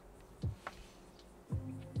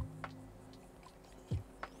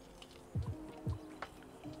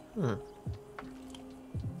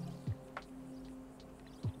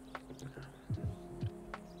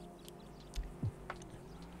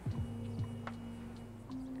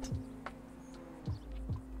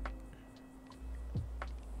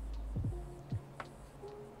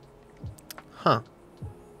 Huh.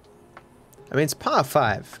 I mean, it's par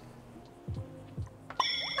 5.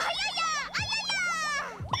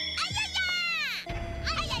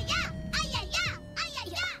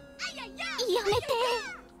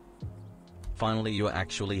 Finally you're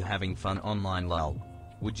actually having fun online, lol.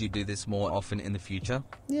 Would you do this more often in the future?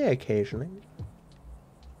 Yeah, occasionally.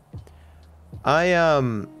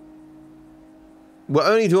 We're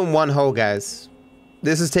only doing one hole, guys.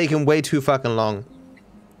 This is taking way too fucking long.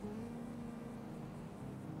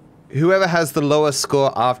 Whoever has the lowest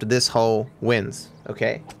score after this hole wins,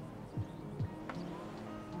 okay?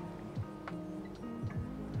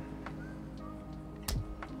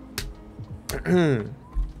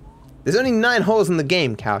 There's only 9 holes in the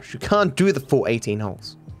game, Couch. You can't do the full 18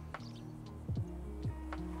 holes.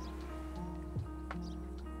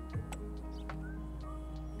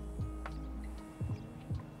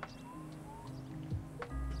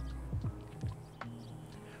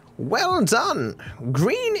 Well done!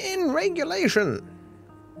 Green in regulation!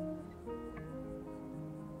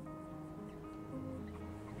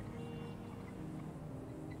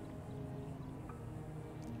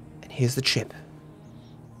 And here's the chip.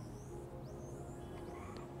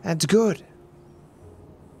 That's good.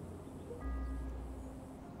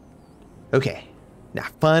 Okay, now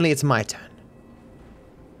finally it's my turn.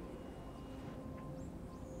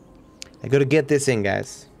 I gotta get this in,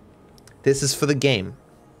 guys. This is for the game.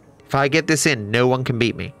 If I get this in, no one can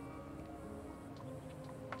beat me.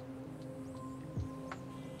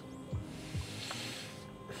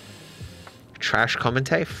 Trash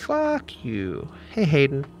commentate? Fuck you. Hey,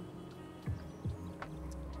 Hayden.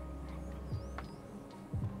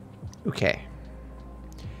 Okay.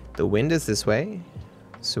 The wind is this way.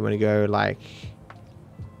 So we're gonna go like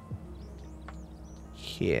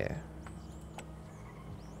here.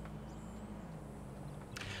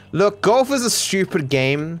 Look, golf is a stupid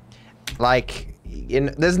game. Like,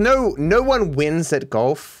 there's no one wins at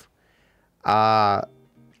golf. Like,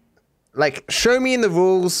 show me in the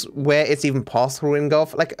rules where it's even possible in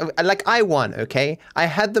golf. Like I won, okay? I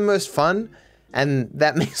had the most fun, and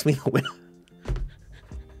that makes me the winner.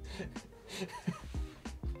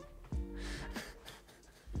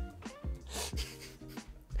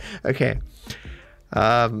 Okay.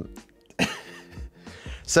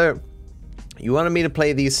 So, you wanted me to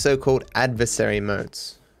play these so-called adversary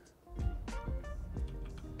modes.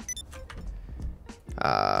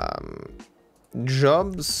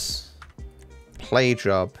 Jobs, play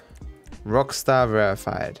job, Rockstar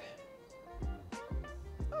verified.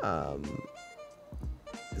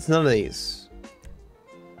 It's none of these.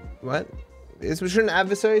 What? Shouldn't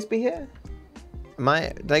adversaries be here?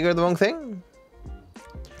 Did I go to the wrong thing?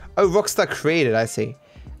 Oh, Rockstar created, I see.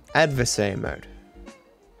 Adversary mode.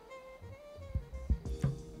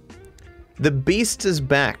 The beast is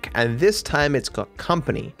back, and this time it's got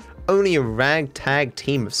company. Only a ragtag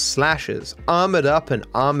team of slashers, armored up and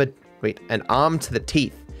armed to the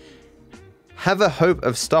teeth. Have a hope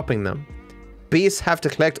of stopping them. Beasts have to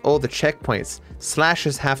collect all the checkpoints.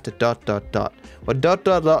 Slashers have to ...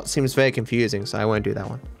 Well, ... seems very confusing, so I won't do that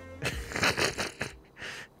one.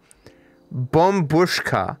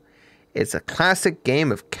 Bombushka. It's a classic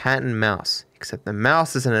game of cat and mouse, except the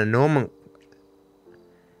mouse is an enormous...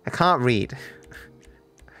 I can't read.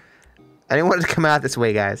 I didn't want it to come out this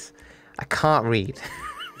way, guys. I can't read.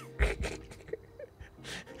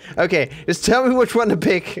 Okay, just tell me which one to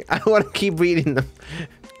pick. I want to keep reading them.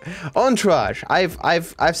 Entourage.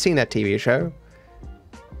 I've seen that TV show.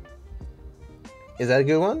 Is that a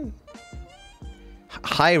good one?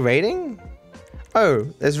 High rating? Oh,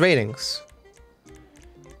 there's ratings.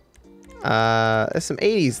 There's some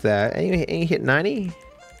 80s there. Any hit 90?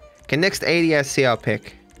 Okay, next 80 I see I'll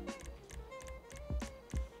pick.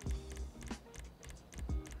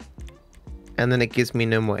 And then it gives me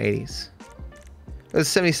no more 80s. It was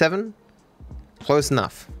 77? Close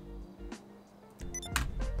enough.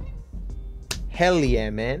 Hell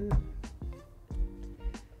yeah, man.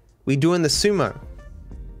 We doing the sumo.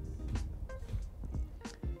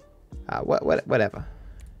 Whatever.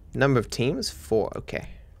 Number of teams? 4, okay.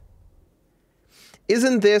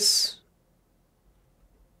 Isn't just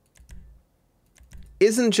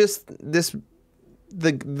this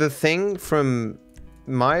the thing from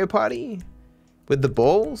Mario Party? With the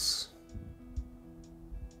balls?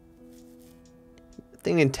 I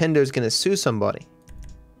think Nintendo's gonna sue somebody.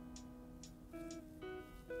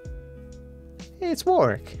 Hey, it's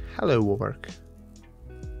Warwick. Hello, Warwick.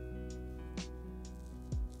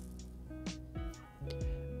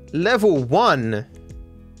 Level 1.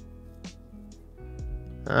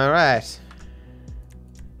 Alright.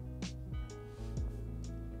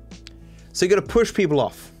 So you gotta push people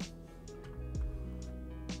off.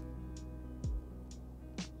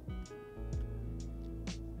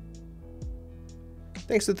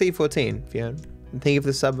 Thanks to Thief14, Fiona. And thank you for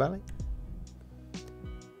the sub, Valley.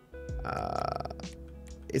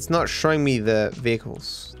 it's not showing me the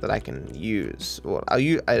vehicles that I can use. Well, I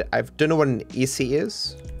don't know what an EC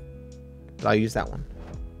is, but I'll use that one.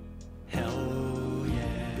 Hell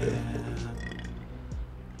yeah.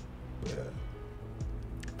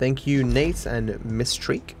 Thank you, Nate and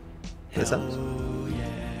Mistreak.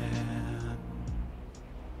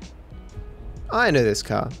 I know this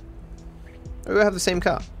car. We have the same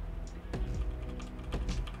car.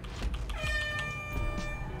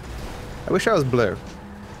 I wish I was blue.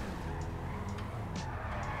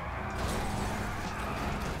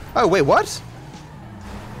 Oh, wait, what?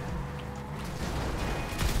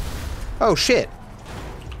 Oh, shit.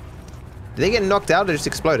 Did they get knocked out or just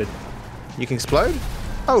exploded? You can explode?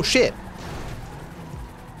 Oh, shit.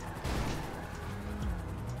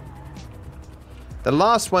 The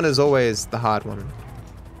last one is always the hard one.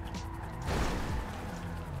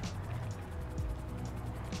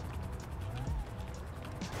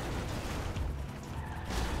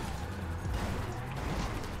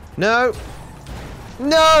 No!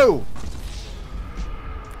 No!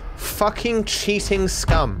 Fucking cheating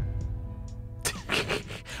scum.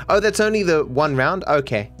 Oh, that's only the one round?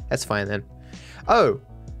 Okay, that's fine then. Oh.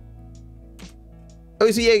 Oh,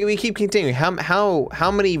 so yeah, we keep continuing.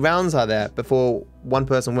 How many rounds are there before one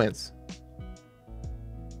person wins?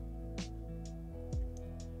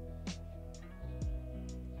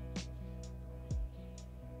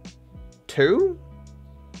 Two?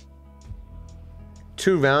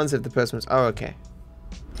 2 rounds if the person was... Oh, okay.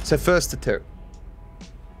 So first to 2.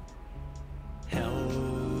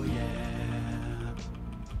 Hell yeah.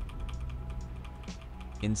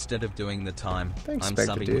 Instead of doing the time, Thanks, I'm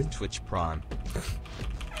Spectre, subbing dude. with Twitch Prime.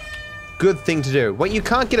 Good thing to do. What, you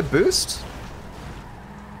can't get a boost?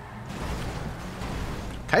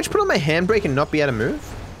 Can I just put on my handbrake and not be able to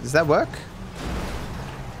move? Does that work?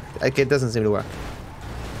 Okay, it doesn't seem to work.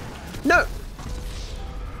 No!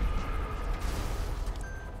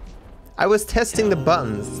 I was testing the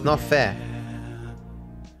buttons. It's not fair.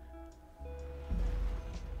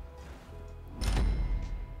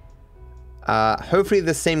 Hopefully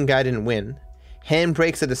the same guy didn't win.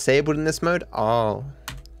 Handbrakes are disabled in this mode? Oh.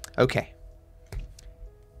 Okay.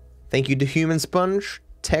 Thank you to Human Sponge,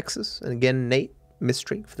 Texas, and again Nate,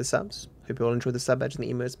 Mystery for the subs. Hope you all enjoyed the sub badge and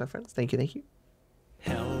the emotes, my friends. Thank you, thank you.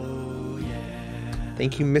 Hell yeah.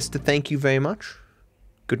 Thank you, Mr. Thank you very much.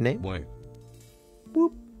 Good name. Whoa.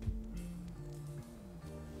 Whoop.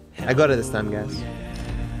 I got it this time, guys.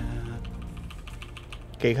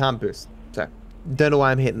 Okay, can't boost. So, don't know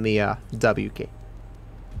why I'm hitting the W key.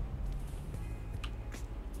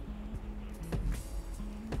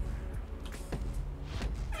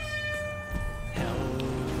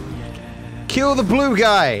 Kill the blue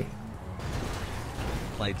guy!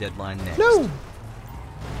 Play Deadline next. No!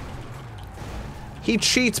 He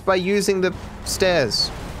cheats by using the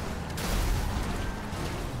stairs.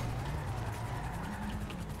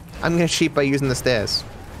 I'm gonna cheat by using the stairs.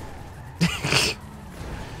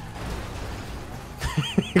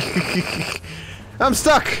 I'm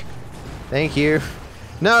stuck! Thank you.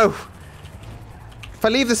 No! If I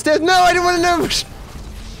leave the stairs- No, I didn't want to know!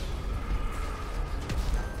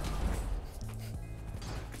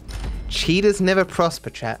 Cheaters never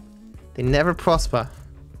prosper, chat. They never prosper.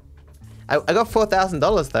 I got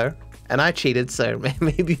 $4,000 though, and I cheated, so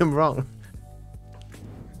maybe I'm wrong.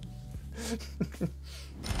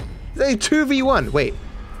 It's only 2v1. Wait.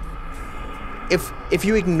 If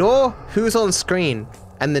you ignore who's on screen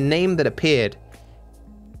and the name that appeared,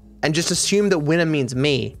 and just assume that winner means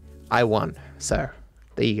me, I won. So,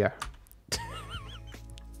 there you go.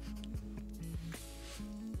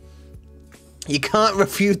 You can't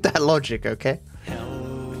refute that logic, okay?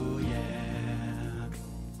 Hell yeah.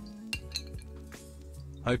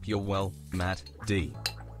 Hope you're well, Matt D.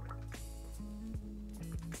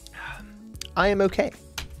 I am okay.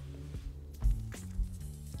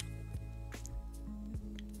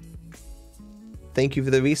 Thank you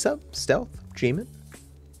for the resub, Stealth, G-Man.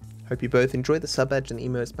 Hope you both enjoy the sub badge and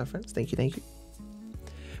emotes, my friends. Thank you, thank you.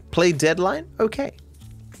 Play Deadline? Okay.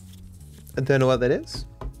 I don't know what that is,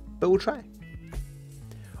 but we'll try.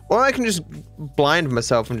 Or I can just blind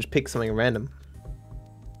myself and just pick something random.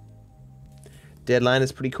 Deadline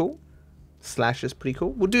is pretty cool. Slash is pretty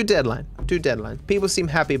cool. We'll do Deadline. Do Deadline. People seem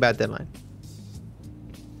happy about Deadline.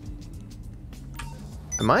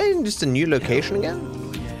 Am I in just a new location again?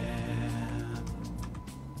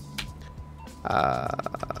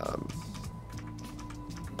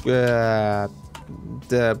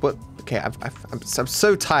 What? Okay, I'm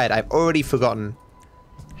so tired. I've already forgotten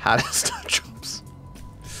how to start jobs.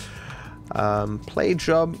 Play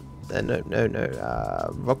job. No.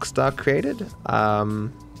 Rockstar created.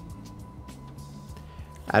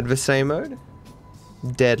 Adversary mode.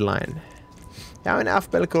 Deadline. Now in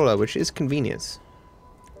alphabetical order, which is convenience.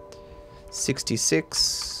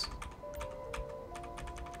 66.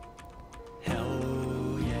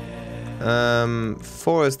 Hell yeah.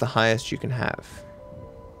 4 is the highest you can have.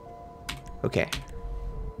 Okay.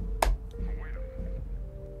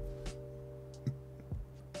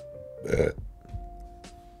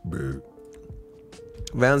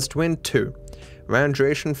 Rounds to win 2. Round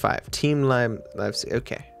duration 5. Team lives.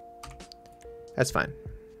 Okay. That's fine.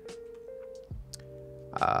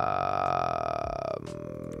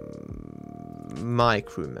 My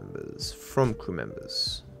crew members. From crew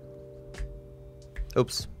members.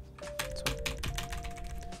 Oops.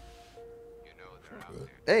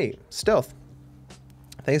 Hey, Stealth.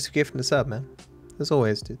 Thanks for gifting the sub, man. As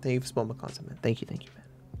always, dude. Thank you for supporting my content, man. Thank you, man.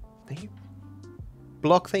 Thank you.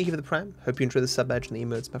 Block, thank you for the prime. Hope you enjoy the sub badge and the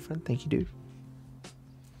emotes, my friend. Thank you, dude.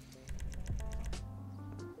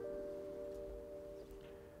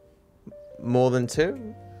 More than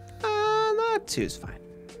 2? No, 2's fine.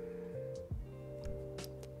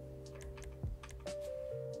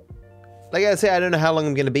 Like I say, I don't know how long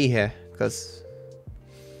I'm gonna be here, because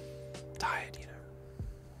tired, you know.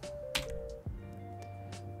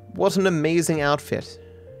 What an amazing outfit.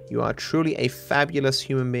 You are truly a fabulous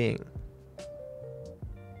human being.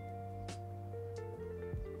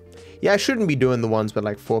 Yeah, I shouldn't be doing the ones with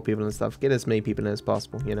like 4 people and stuff. Get as many people in as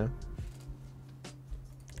possible, you know.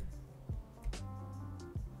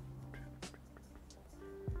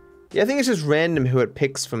 Yeah, I think it's just random who it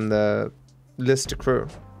picks from the list of crew.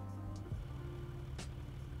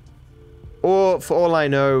 Or, for all I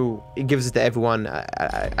know, it gives it to everyone.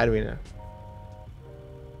 I don't really know.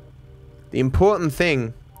 The important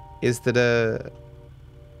thing is that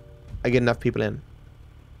I get enough people in.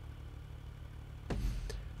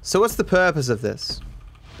 So what's the purpose of this?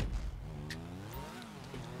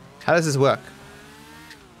 How does this work?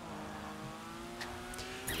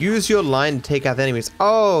 Use your line to take out the enemies.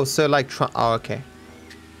 Oh, so like... Oh, okay.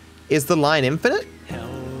 Is the line infinite?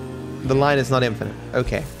 The line is not infinite.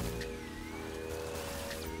 Okay.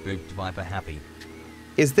 Booked Viper happy.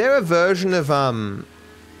 Is there a version of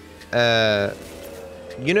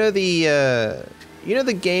you know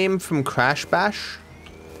the game from Crash Bash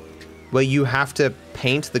where you have to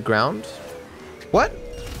paint the ground? What?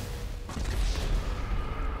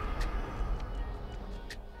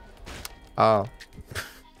 Oh.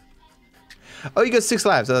 Oh, you got 6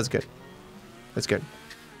 lives. Oh, that's good. That's good.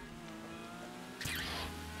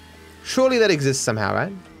 Surely that exists somehow,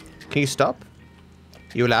 right? Can you stop?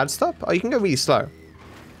 You allowed to stop? Oh, you can go really slow.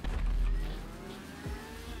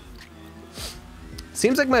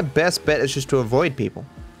 Seems like my best bet is just to avoid people.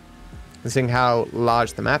 Considering how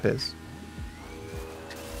large the map is.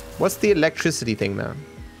 What's the electricity thing, though?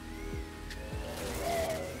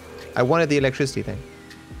 I wanted the electricity thing.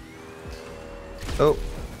 Oh.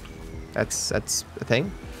 That's a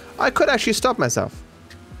thing. I could actually stop myself.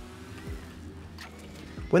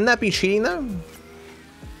 Wouldn't that be cheating, though?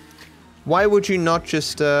 Why would you not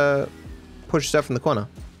just push stuff in the corner?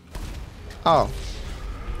 Oh.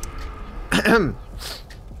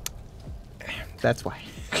 That's why.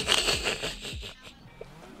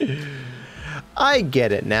 I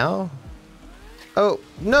get it now. Oh,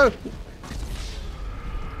 no.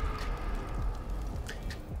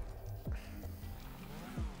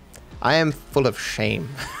 I am full of shame.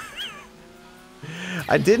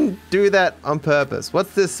 I didn't do that on purpose.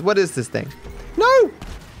 What's this? What is this thing? No!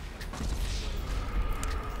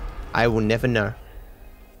 I will never know.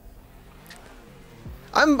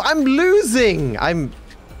 I'm losing.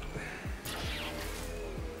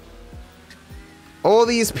 All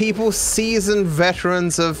these people, seasoned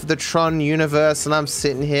veterans of the Tron universe, and I'm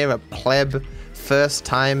sitting here a pleb, first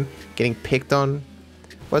time getting picked on.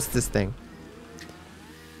 What's this thing?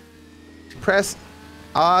 Press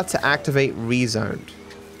R to activate rezoned.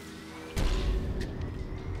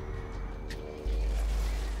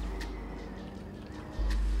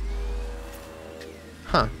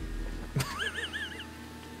 Huh.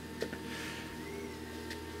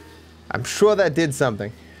 I'm sure that did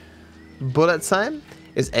something. Bullet time?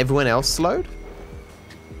 Is everyone else slowed?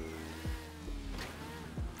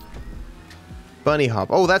 Bunny hop.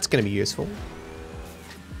 Oh, that's going to be useful.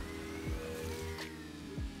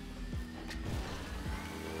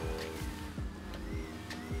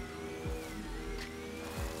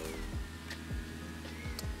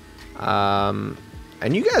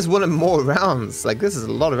 And you guys wanted more rounds. Like, this is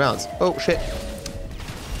a lot of rounds. Oh, shit.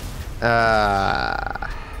 Is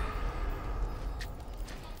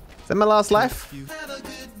that my last life?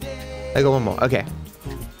 I got one more. Okay.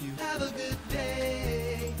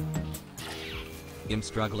 I'm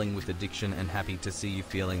struggling with addiction and happy to see you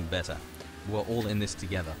feeling better. We're all in this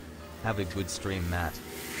together. Have a good stream, Matt.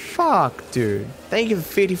 Fuck, dude. Thank you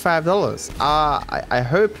for $55. I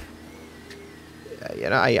hope, you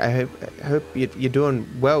know, I hope you're doing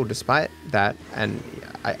well despite that, and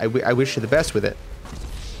I wish you the best with it.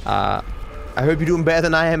 I hope you're doing better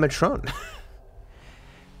than I am at Tron.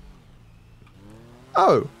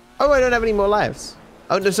 Oh, I don't have any more lives.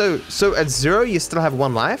 Oh, no, so at 0 you still have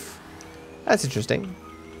 1 life? That's interesting.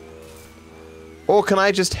 Or can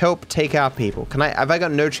I just help take out people? Have I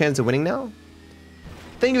got no chance of winning now?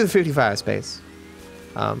 Thank you for the 55 space.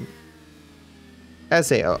 I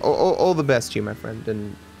say, all the best to you, my friend,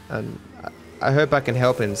 and I hope I can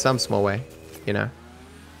help in some small way, you know.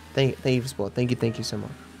 Thank you for support. Thank you so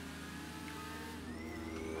much.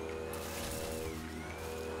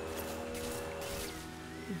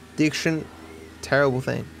 Addiction, terrible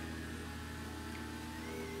thing.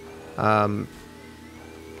 I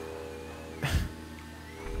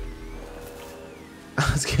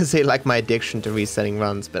was gonna say like my addiction to resetting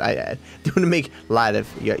runs, but I don't want to make light of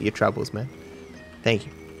your troubles, man. Thank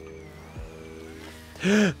you.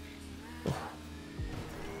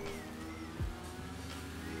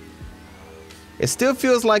 It still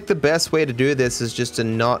feels like the best way to do this is just to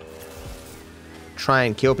not try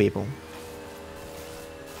and kill people.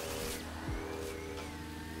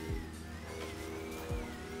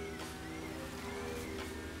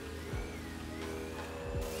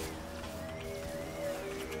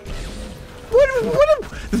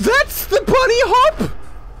 That's the bunny hop?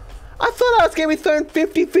 I thought I was gonna be thrown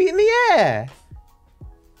 50 feet in the air.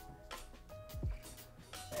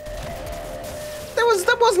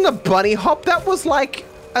 That wasn't a bunny hop. That was like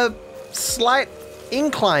a slight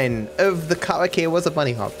incline of the car. Okay, it was a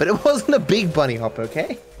bunny hop, but it wasn't a big bunny hop.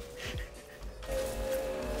 Okay.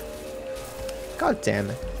 God damn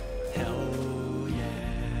it. Hell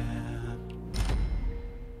yeah.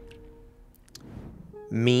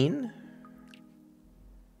 Mean.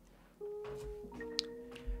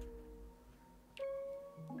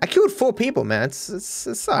 I killed 4 people, man.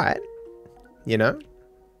 It's alright. You know?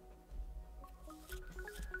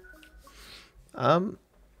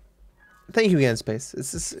 Thank you again, Space.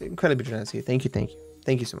 This is incredibly generous of you. Thank you.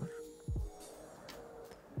 Thank you so much.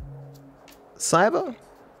 Cyber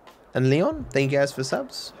and Leon, thank you guys for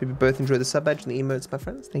subs. Hope you both enjoy the sub badge and the emotes, my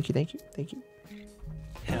friends. Thank you.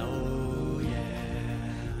 Hell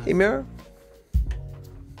yeah. Hey, Mirror.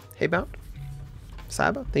 Hey, Bound.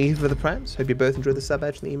 Cyber, thank you for the primes. Hope you both enjoy the sub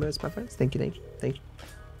badge and the emotes, my friends. Thank you.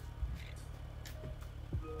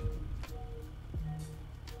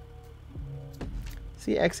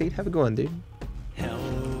 See you, X8. Have a good one, dude. Hell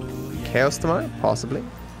yeah. Chaos tomorrow? Possibly.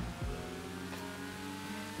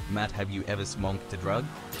 Matt, have you ever smonked a drug?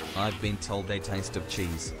 I've been told they taste of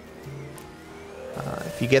cheese.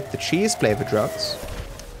 If you get the cheese flavor drugs.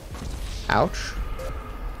 Ouch.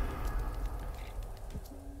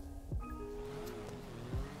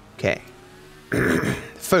 Okay.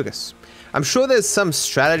 Focus. I'm sure there's some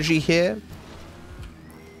strategy here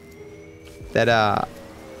that,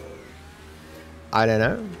 I don't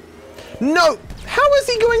know. No! How is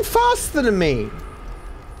he going faster than me?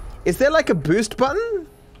 Is there like a boost button?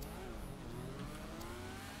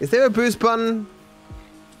 Is there a boost button?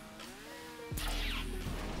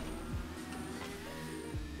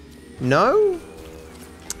 No?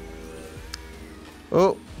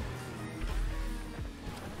 Oh.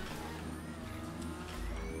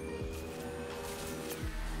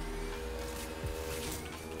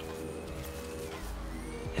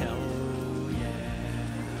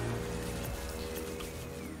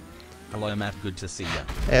 Hello, Matt. Good to see you.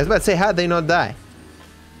 Hey, I was about to say, how'd they not die?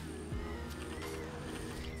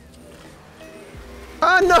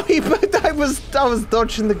 Oh no, I was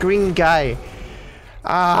dodging the green guy.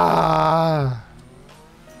 Ah.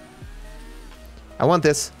 I want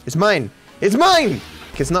this. It's mine. It's mine!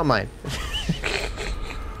 Okay, it's not mine.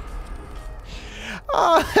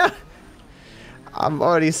 Oh, I'm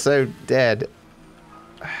already so dead.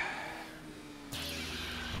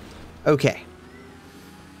 Okay.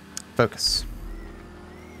 Focus.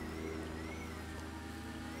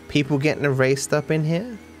 People getting erased up in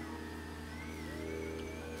here?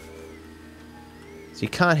 So you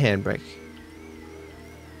can't handbrake.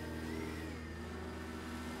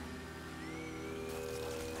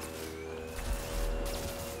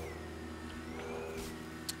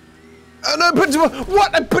 Oh no, but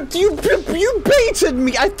what? But you baited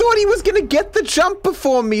me! I thought he was gonna get the jump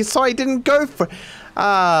before me, so I didn't go for it.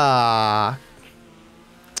 Ah.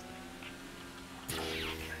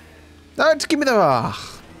 No, just give me the...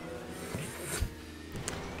 Ah.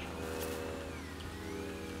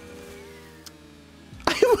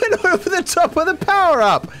 over the top of the power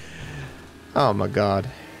up. Oh my god.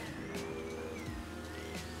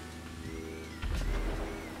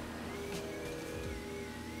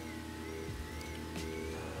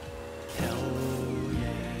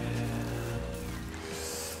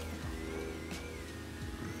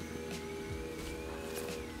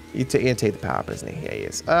 You take the power up, isn't he? Yeah, he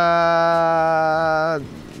is.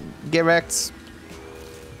 Get wrecked.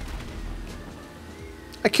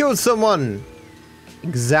 I killed someone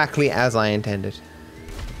exactly as I intended.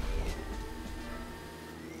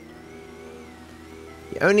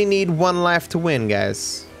 You only need one life to win,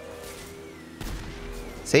 guys.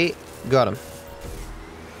 See? Got him.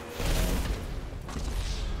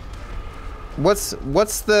 What's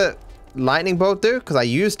the lightning bolt do? Because I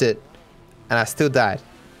used it and I still died.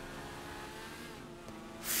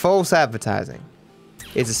 False advertising.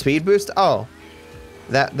 It's a speed boost? Oh.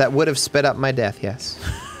 That would have sped up my death, yes.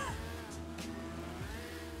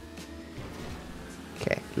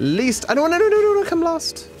 Okay. Least I don't want to come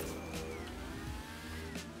last.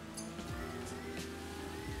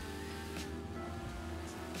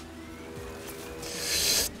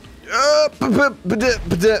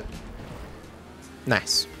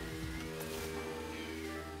 Nice.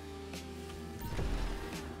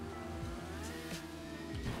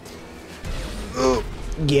 Oh,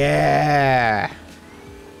 yeah.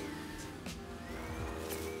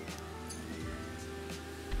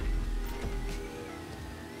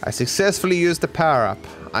 I successfully used the power up.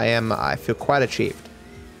 I feel quite achieved.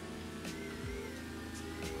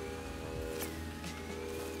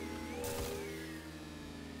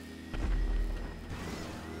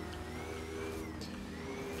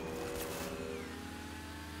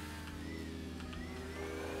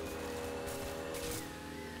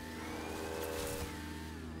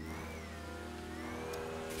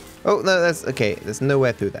 Oh, no, that's okay. There's no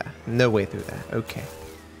way through there. No way through there. Okay.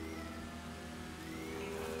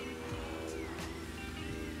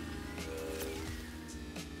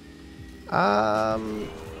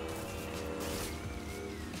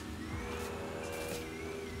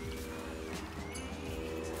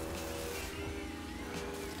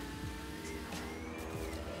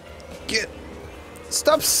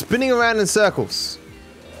 Stop spinning around in circles.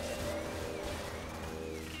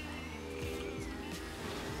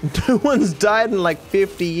 No one's died in like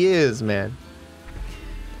 50 years, man.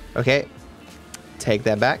 Okay. Take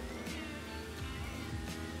that back.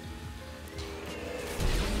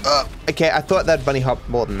 Okay, I thought that bunny hop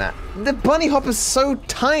more than that. The bunny hop is so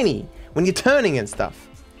tiny when you're turning and stuff.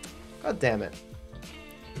 God damn it.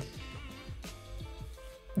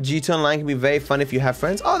 GT Online can be very fun if you have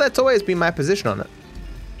friends. Oh, that's always been my position on it.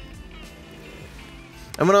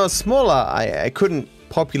 And when I was smaller, I couldn't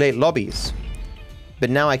populate lobbies. But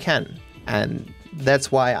now I can. And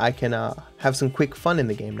that's why I can have some quick fun in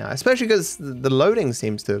the game now. Especially because the loading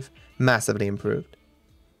seems to have massively improved.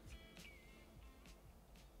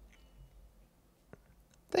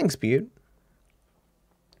 Thanks, Butte.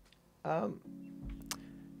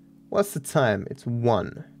 What's the time? It's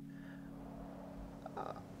 1.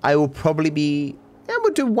 I will probably be... Yeah,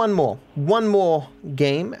 we'll do one more. One more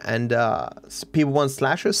game, and people want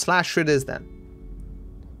Slasher. Slasher it is then.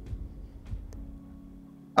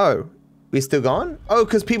 Oh, we still gone? Oh,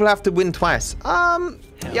 because people have to win twice.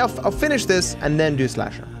 Yeah, I'll finish this and then do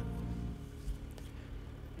Slasher.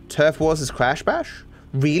 Turf Wars is Crash Bash?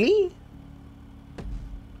 Really?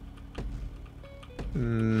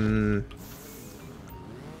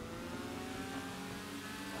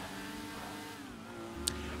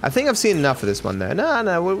 I think I've seen enough of this one there.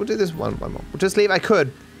 No, we'll do this one more. We'll just leave. I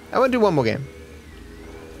won't do one more game.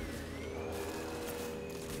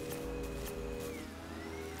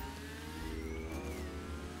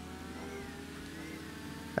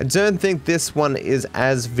 I don't think this one is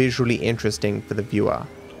as visually interesting for the viewer.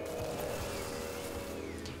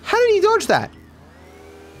 How did he dodge that?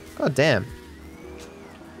 God damn.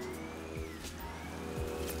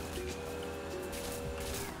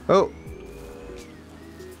 Oh.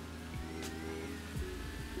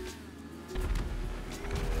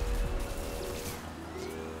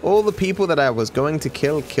 All the people that I was going to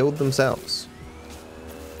kill killed themselves.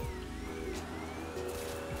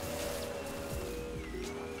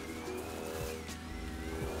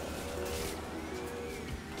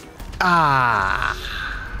 Ah.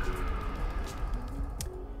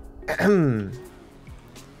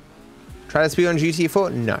 Try to speed on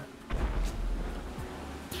GT4? No.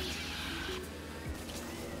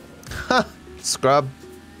 Ha! Scrub.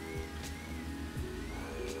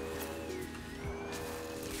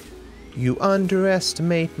 You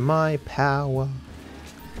underestimate my power.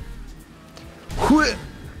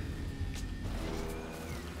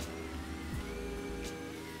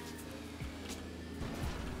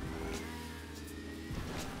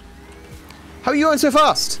 How are you going so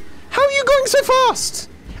fast? How are you going so fast?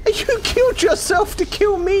 And you killed yourself to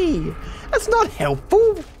kill me. That's not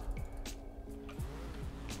helpful.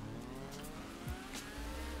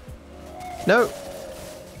 No.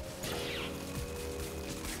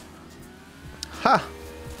 Ha.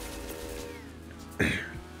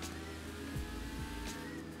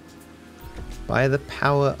 By the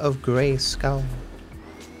power of Grayskull.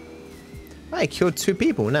 I killed 2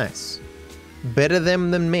 people, nice. Better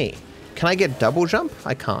them than me. Can I get double jump?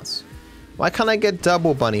 I can't. Why can't I get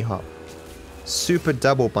double bunny hop? Super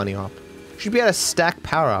double bunny hop. Should be able to stack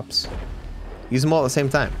power-ups. Use them all at the same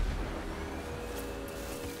time.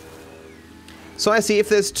 So I see if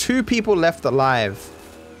there's 2 people left alive.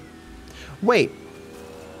 Wait.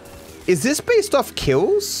 Is this based off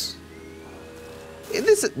kills?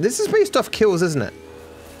 This is based off kills, isn't it?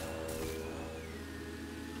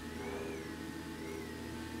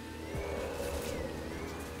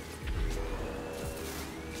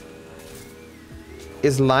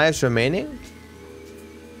 Is lives remaining?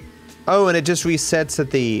 Oh, and it just resets at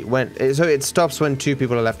the so it stops when 2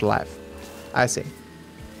 people are left alive. I see.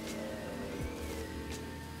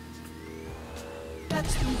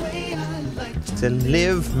 That's the way I like To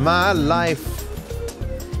live my life.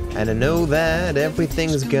 And I know that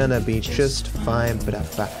everything's gonna be just fine.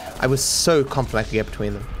 But I was so confident I could get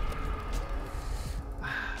between them.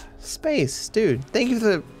 Space, dude. Thank you for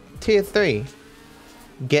the tier 3.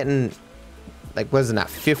 Getting, like, wasn't that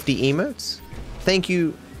 50 emotes? Thank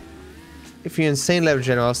you. If you're insane level of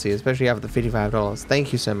generosity, especially after the $55.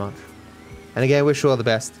 Thank you so much. And again, I wish you all the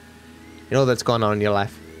best in all that's gone on in your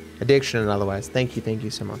life. Addiction and otherwise. Thank you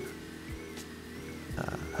so much.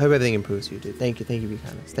 Hope everything improves for you, dude. Thank you for your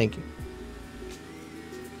kindness. Thank you.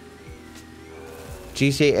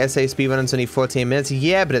 GTA SA speedrun is only 14 minutes.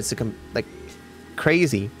 Yeah, but it's like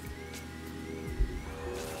crazy.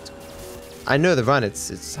 I know the run.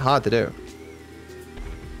 It's hard to do.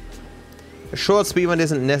 A short speedrun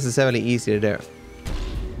isn't necessarily easy to do.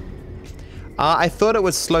 I thought it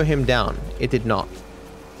would slow him down. It did not.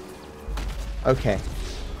 Okay.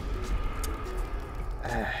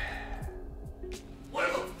 Where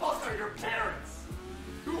the fuck are your parents?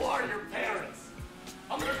 Who are your parents?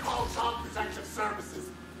 I'm gonna call Child Protective Services.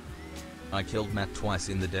 I killed Matt twice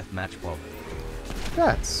in the deathmatch pop.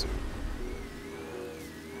 That's...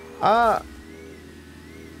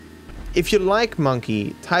 if you like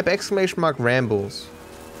Monkey, type !rambles,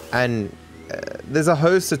 and there's a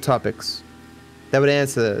host of topics that would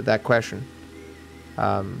answer that question.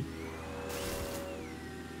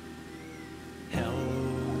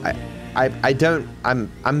 I don't,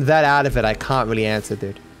 I'm that out of it, I can't really answer,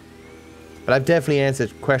 dude. But I've definitely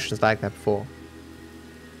answered questions like that before.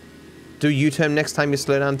 Do U-turn next time you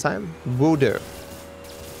slow down time? Will do.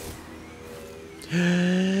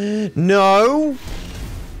 No!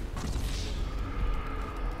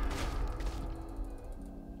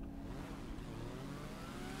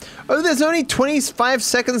 Oh, there's only 25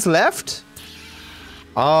 seconds left?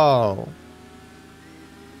 Oh.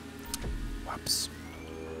 Whoops.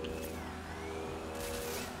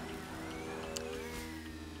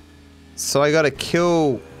 So I gotta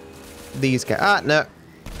kill these guys. Ah, no.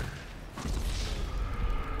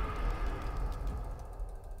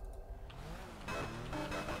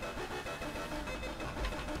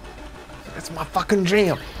 That's my fucking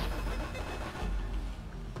jam.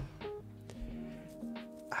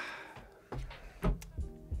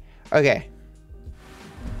 Okay.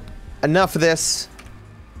 Enough of this.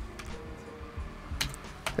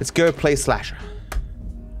 Let's go play Slasher.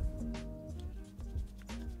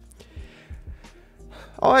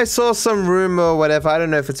 Oh, I saw some rumor or whatever. I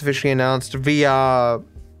don't know if it's officially announced. VR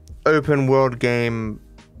open world game.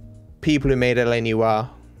 People who made LA Noire.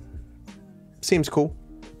 Seems cool.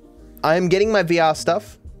 I'm getting my VR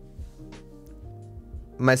stuff.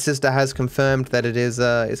 My sister has confirmed that it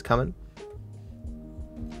is coming.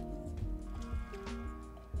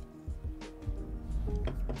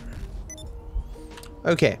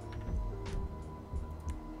 Okay.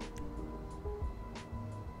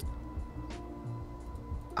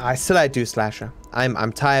 I said I'd do Slasher.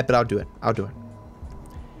 I'm tired, but I'll do it. I'll do it.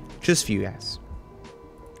 Just for you guys.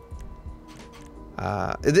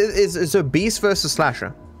 It's a Beast versus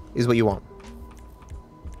Slasher is what you want.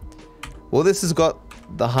 Well, this has got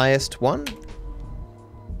the highest one.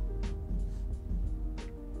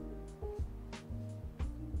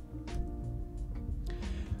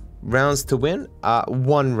 Rounds to win?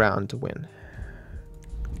 1 round to win.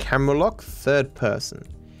 Camera lock, 3rd person.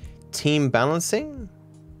 Team balancing?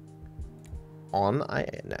 On? No,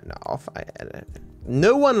 off.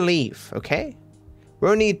 No one leave, okay? We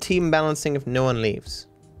only need team balancing if no one leaves.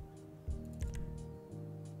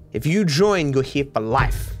 If you join, you're here for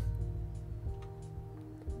life.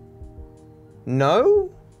 No?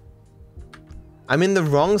 I'm in the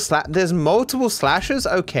wrong slash. There's multiple slashes?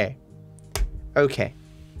 Okay. Okay.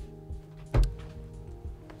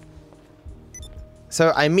 So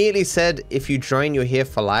I immediately said, if you join, you're here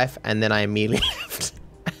for life, and then I immediately left.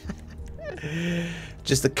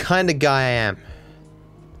 Just the kind of guy I am.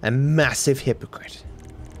 A massive hypocrite.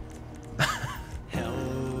 Hell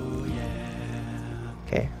yeah.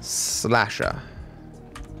 Okay, slasher.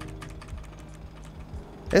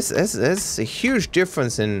 There's a huge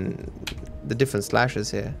difference in the different slashers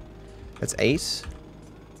here. That's 8.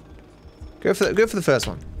 Go for the first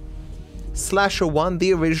one. Slasher 1,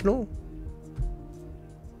 the original.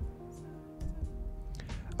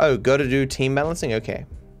 Oh, gotta do team balancing? Okay.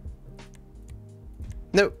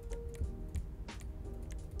 Nope.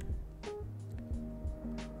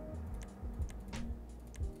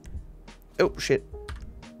 Oh, shit.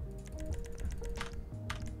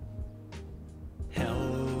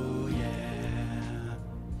 Hell yeah.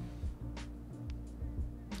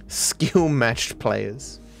 Skill matched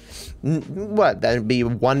players. What, that'd be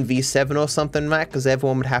 1v7 or something, Matt? Because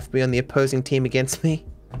everyone would have to be on the opposing team against me?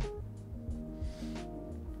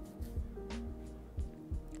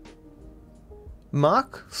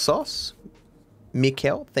 Mark, Sauce,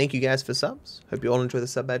 Mikkel, thank you guys for subs. Hope you all enjoy the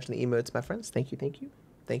sub badge and the emotes, my friends. Thank you, thank you,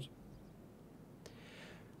 thank you.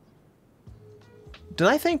 Did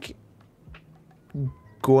I think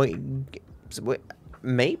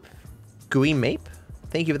Mape? Gooey Mape?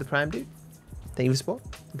 Thank you for the prime, dude. Thank you for support.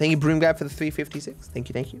 Thank you, Broom Guy, for the 356. Thank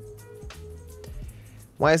you, thank you.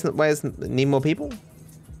 Why isn't need more people?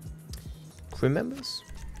 Crew members?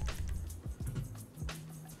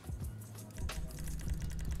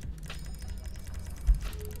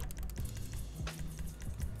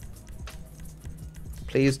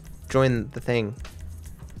 Please join the thing.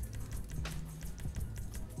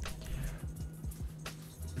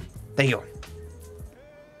 There you go.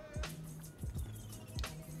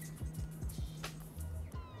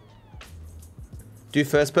 Do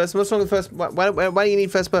first person? What's wrong with first? Why do you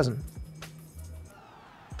need first person?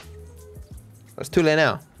 It's too late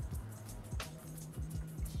now.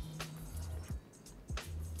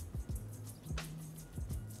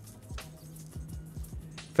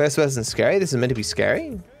 First person scary? This is meant to be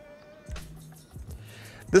scary?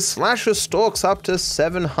 The slasher stalks up to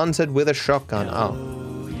 700 with a shotgun. Oh.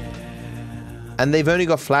 And they've only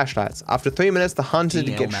got flashlights. After 3 minutes, the hunted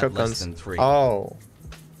get shotguns. Oh.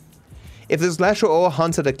 If the slasher or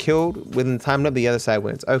hunted are killed within the time limit, the other side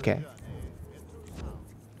wins. Okay.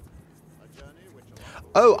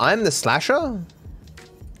 Oh, I'm the slasher?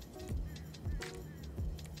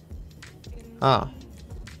 Ah.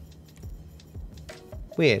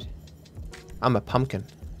 Weird. I'm a pumpkin.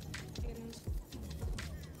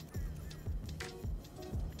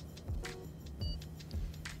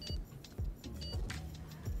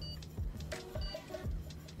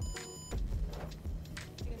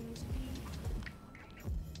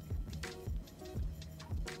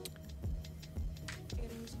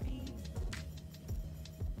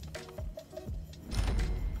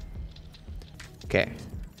 Okay.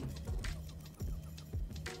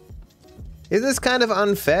 Is this kind of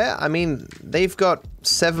unfair? I mean, they've got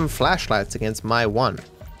 7 flashlights against my 1.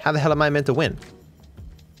 How the hell am I meant to win?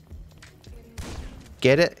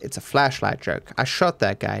 Get it? It's a flashlight joke. I shot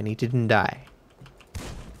that guy and he didn't die.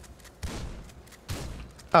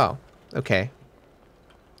 Oh, okay.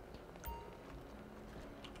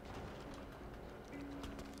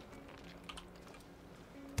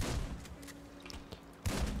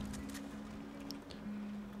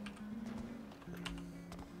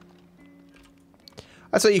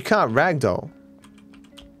 I thought you can't ragdoll.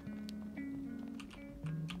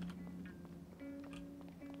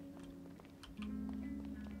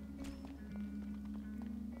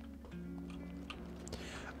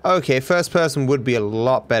 Okay, first person would be a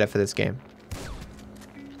lot better for this game.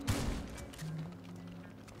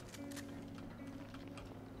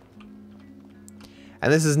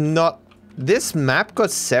 And this is not... This map got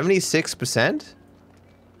 76%?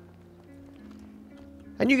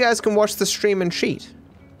 And you guys can watch the stream and cheat.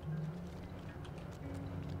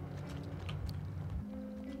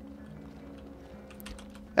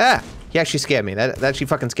 Ah! He actually scared me. That actually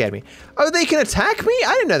fucking scared me. Oh, they can attack me?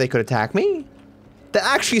 I didn't know they could attack me. That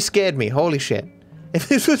actually scared me. Holy shit. If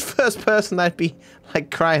this was first person, I'd be, like,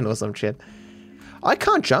 crying or some shit. I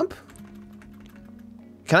can't jump.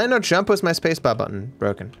 Can I not jump? Or is my spacebar button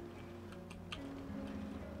broken?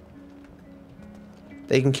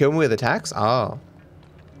 They can kill me with attacks? Oh.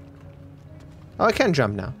 Oh, I can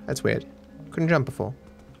jump now. That's weird. Couldn't jump before.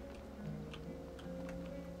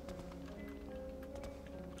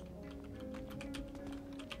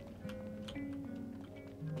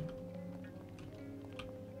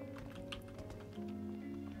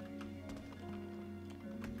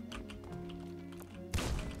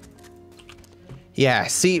 Yeah,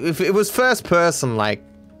 see, if it was first person, like,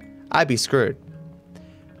 I'd be screwed.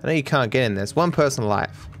 I know you can't get in. There's one person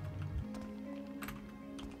alive.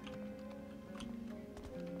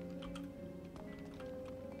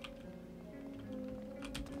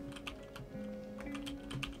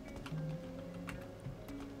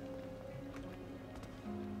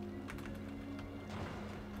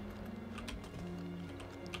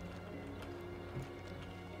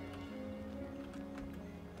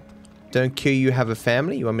 Don't kill you, have a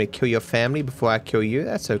family? You want me to kill your family before I kill you?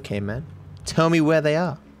 That's okay, man. Tell me where they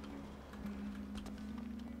are.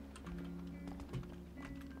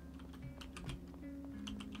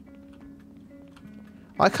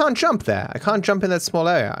 I can't jump there. I can't jump in that small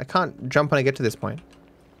area. I can't jump when I get to this point.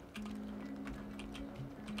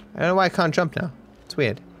 I don't know why I can't jump now. It's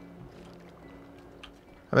weird.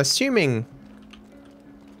 I'm assuming...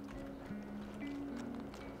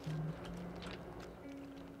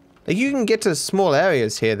 like, you can get to small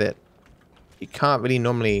areas here that you can't really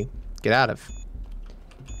normally get out of.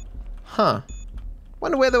 Huh.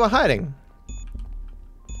 Wonder where they were hiding.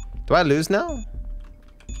 Do I lose now?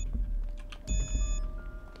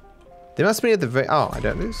 They must be at the very... oh, I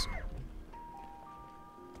don't lose.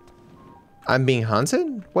 I'm being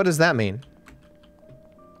hunted? What does that mean?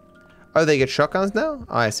 Oh, they get shotguns now?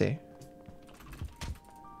 Oh, I see.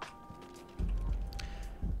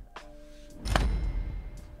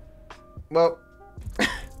 Well,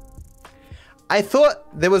 I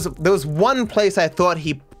thought there was one place I thought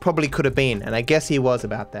he probably could have been, and I guess he was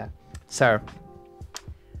about that. So,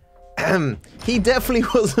 he definitely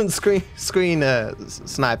wasn't stream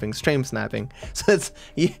sniping. So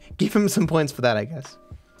give him some points for that, I guess.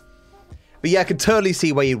 But yeah, I could totally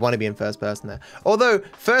see why you'd want to be in first person there. Although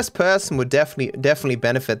first person would definitely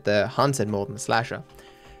benefit the hunted more than the slasher.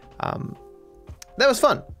 That was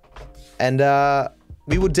fun, and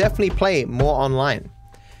we will definitely play more online.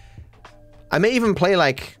 I may even play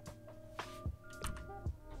like...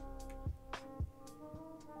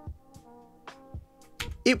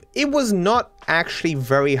 It was not actually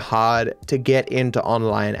very hard to get into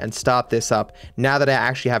online and start this up now that I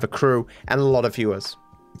actually have a crew and a lot of viewers.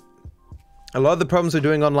 A lot of the problems we're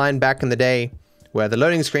doing online back in the day where the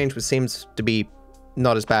loading screens, which seems to be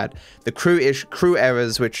not as bad, the crew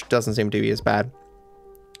errors, which doesn't seem to be as bad,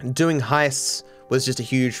 doing heists was just a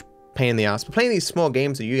huge pain in the ass. But playing these small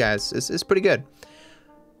games with you guys is pretty good.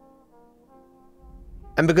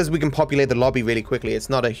 And because we can populate the lobby really quickly, it's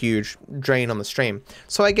not a huge drain on the stream.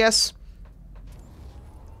 So I guess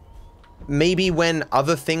maybe when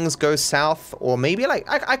other things go south, or maybe like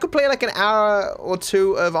I could play like an hour or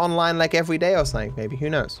two of online like every day or something, maybe, who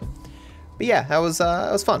knows. But yeah, that was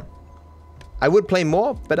fun. I would play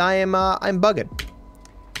more, but I'm buggered.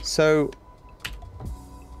 So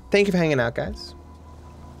thank you for hanging out, guys.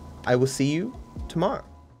 I will see you tomorrow.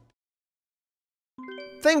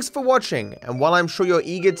 Thanks for watching, and while I'm sure you're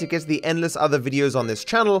eager to get to the endless other videos on this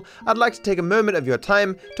channel, I'd like to take a moment of your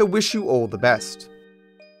time to wish you all the best.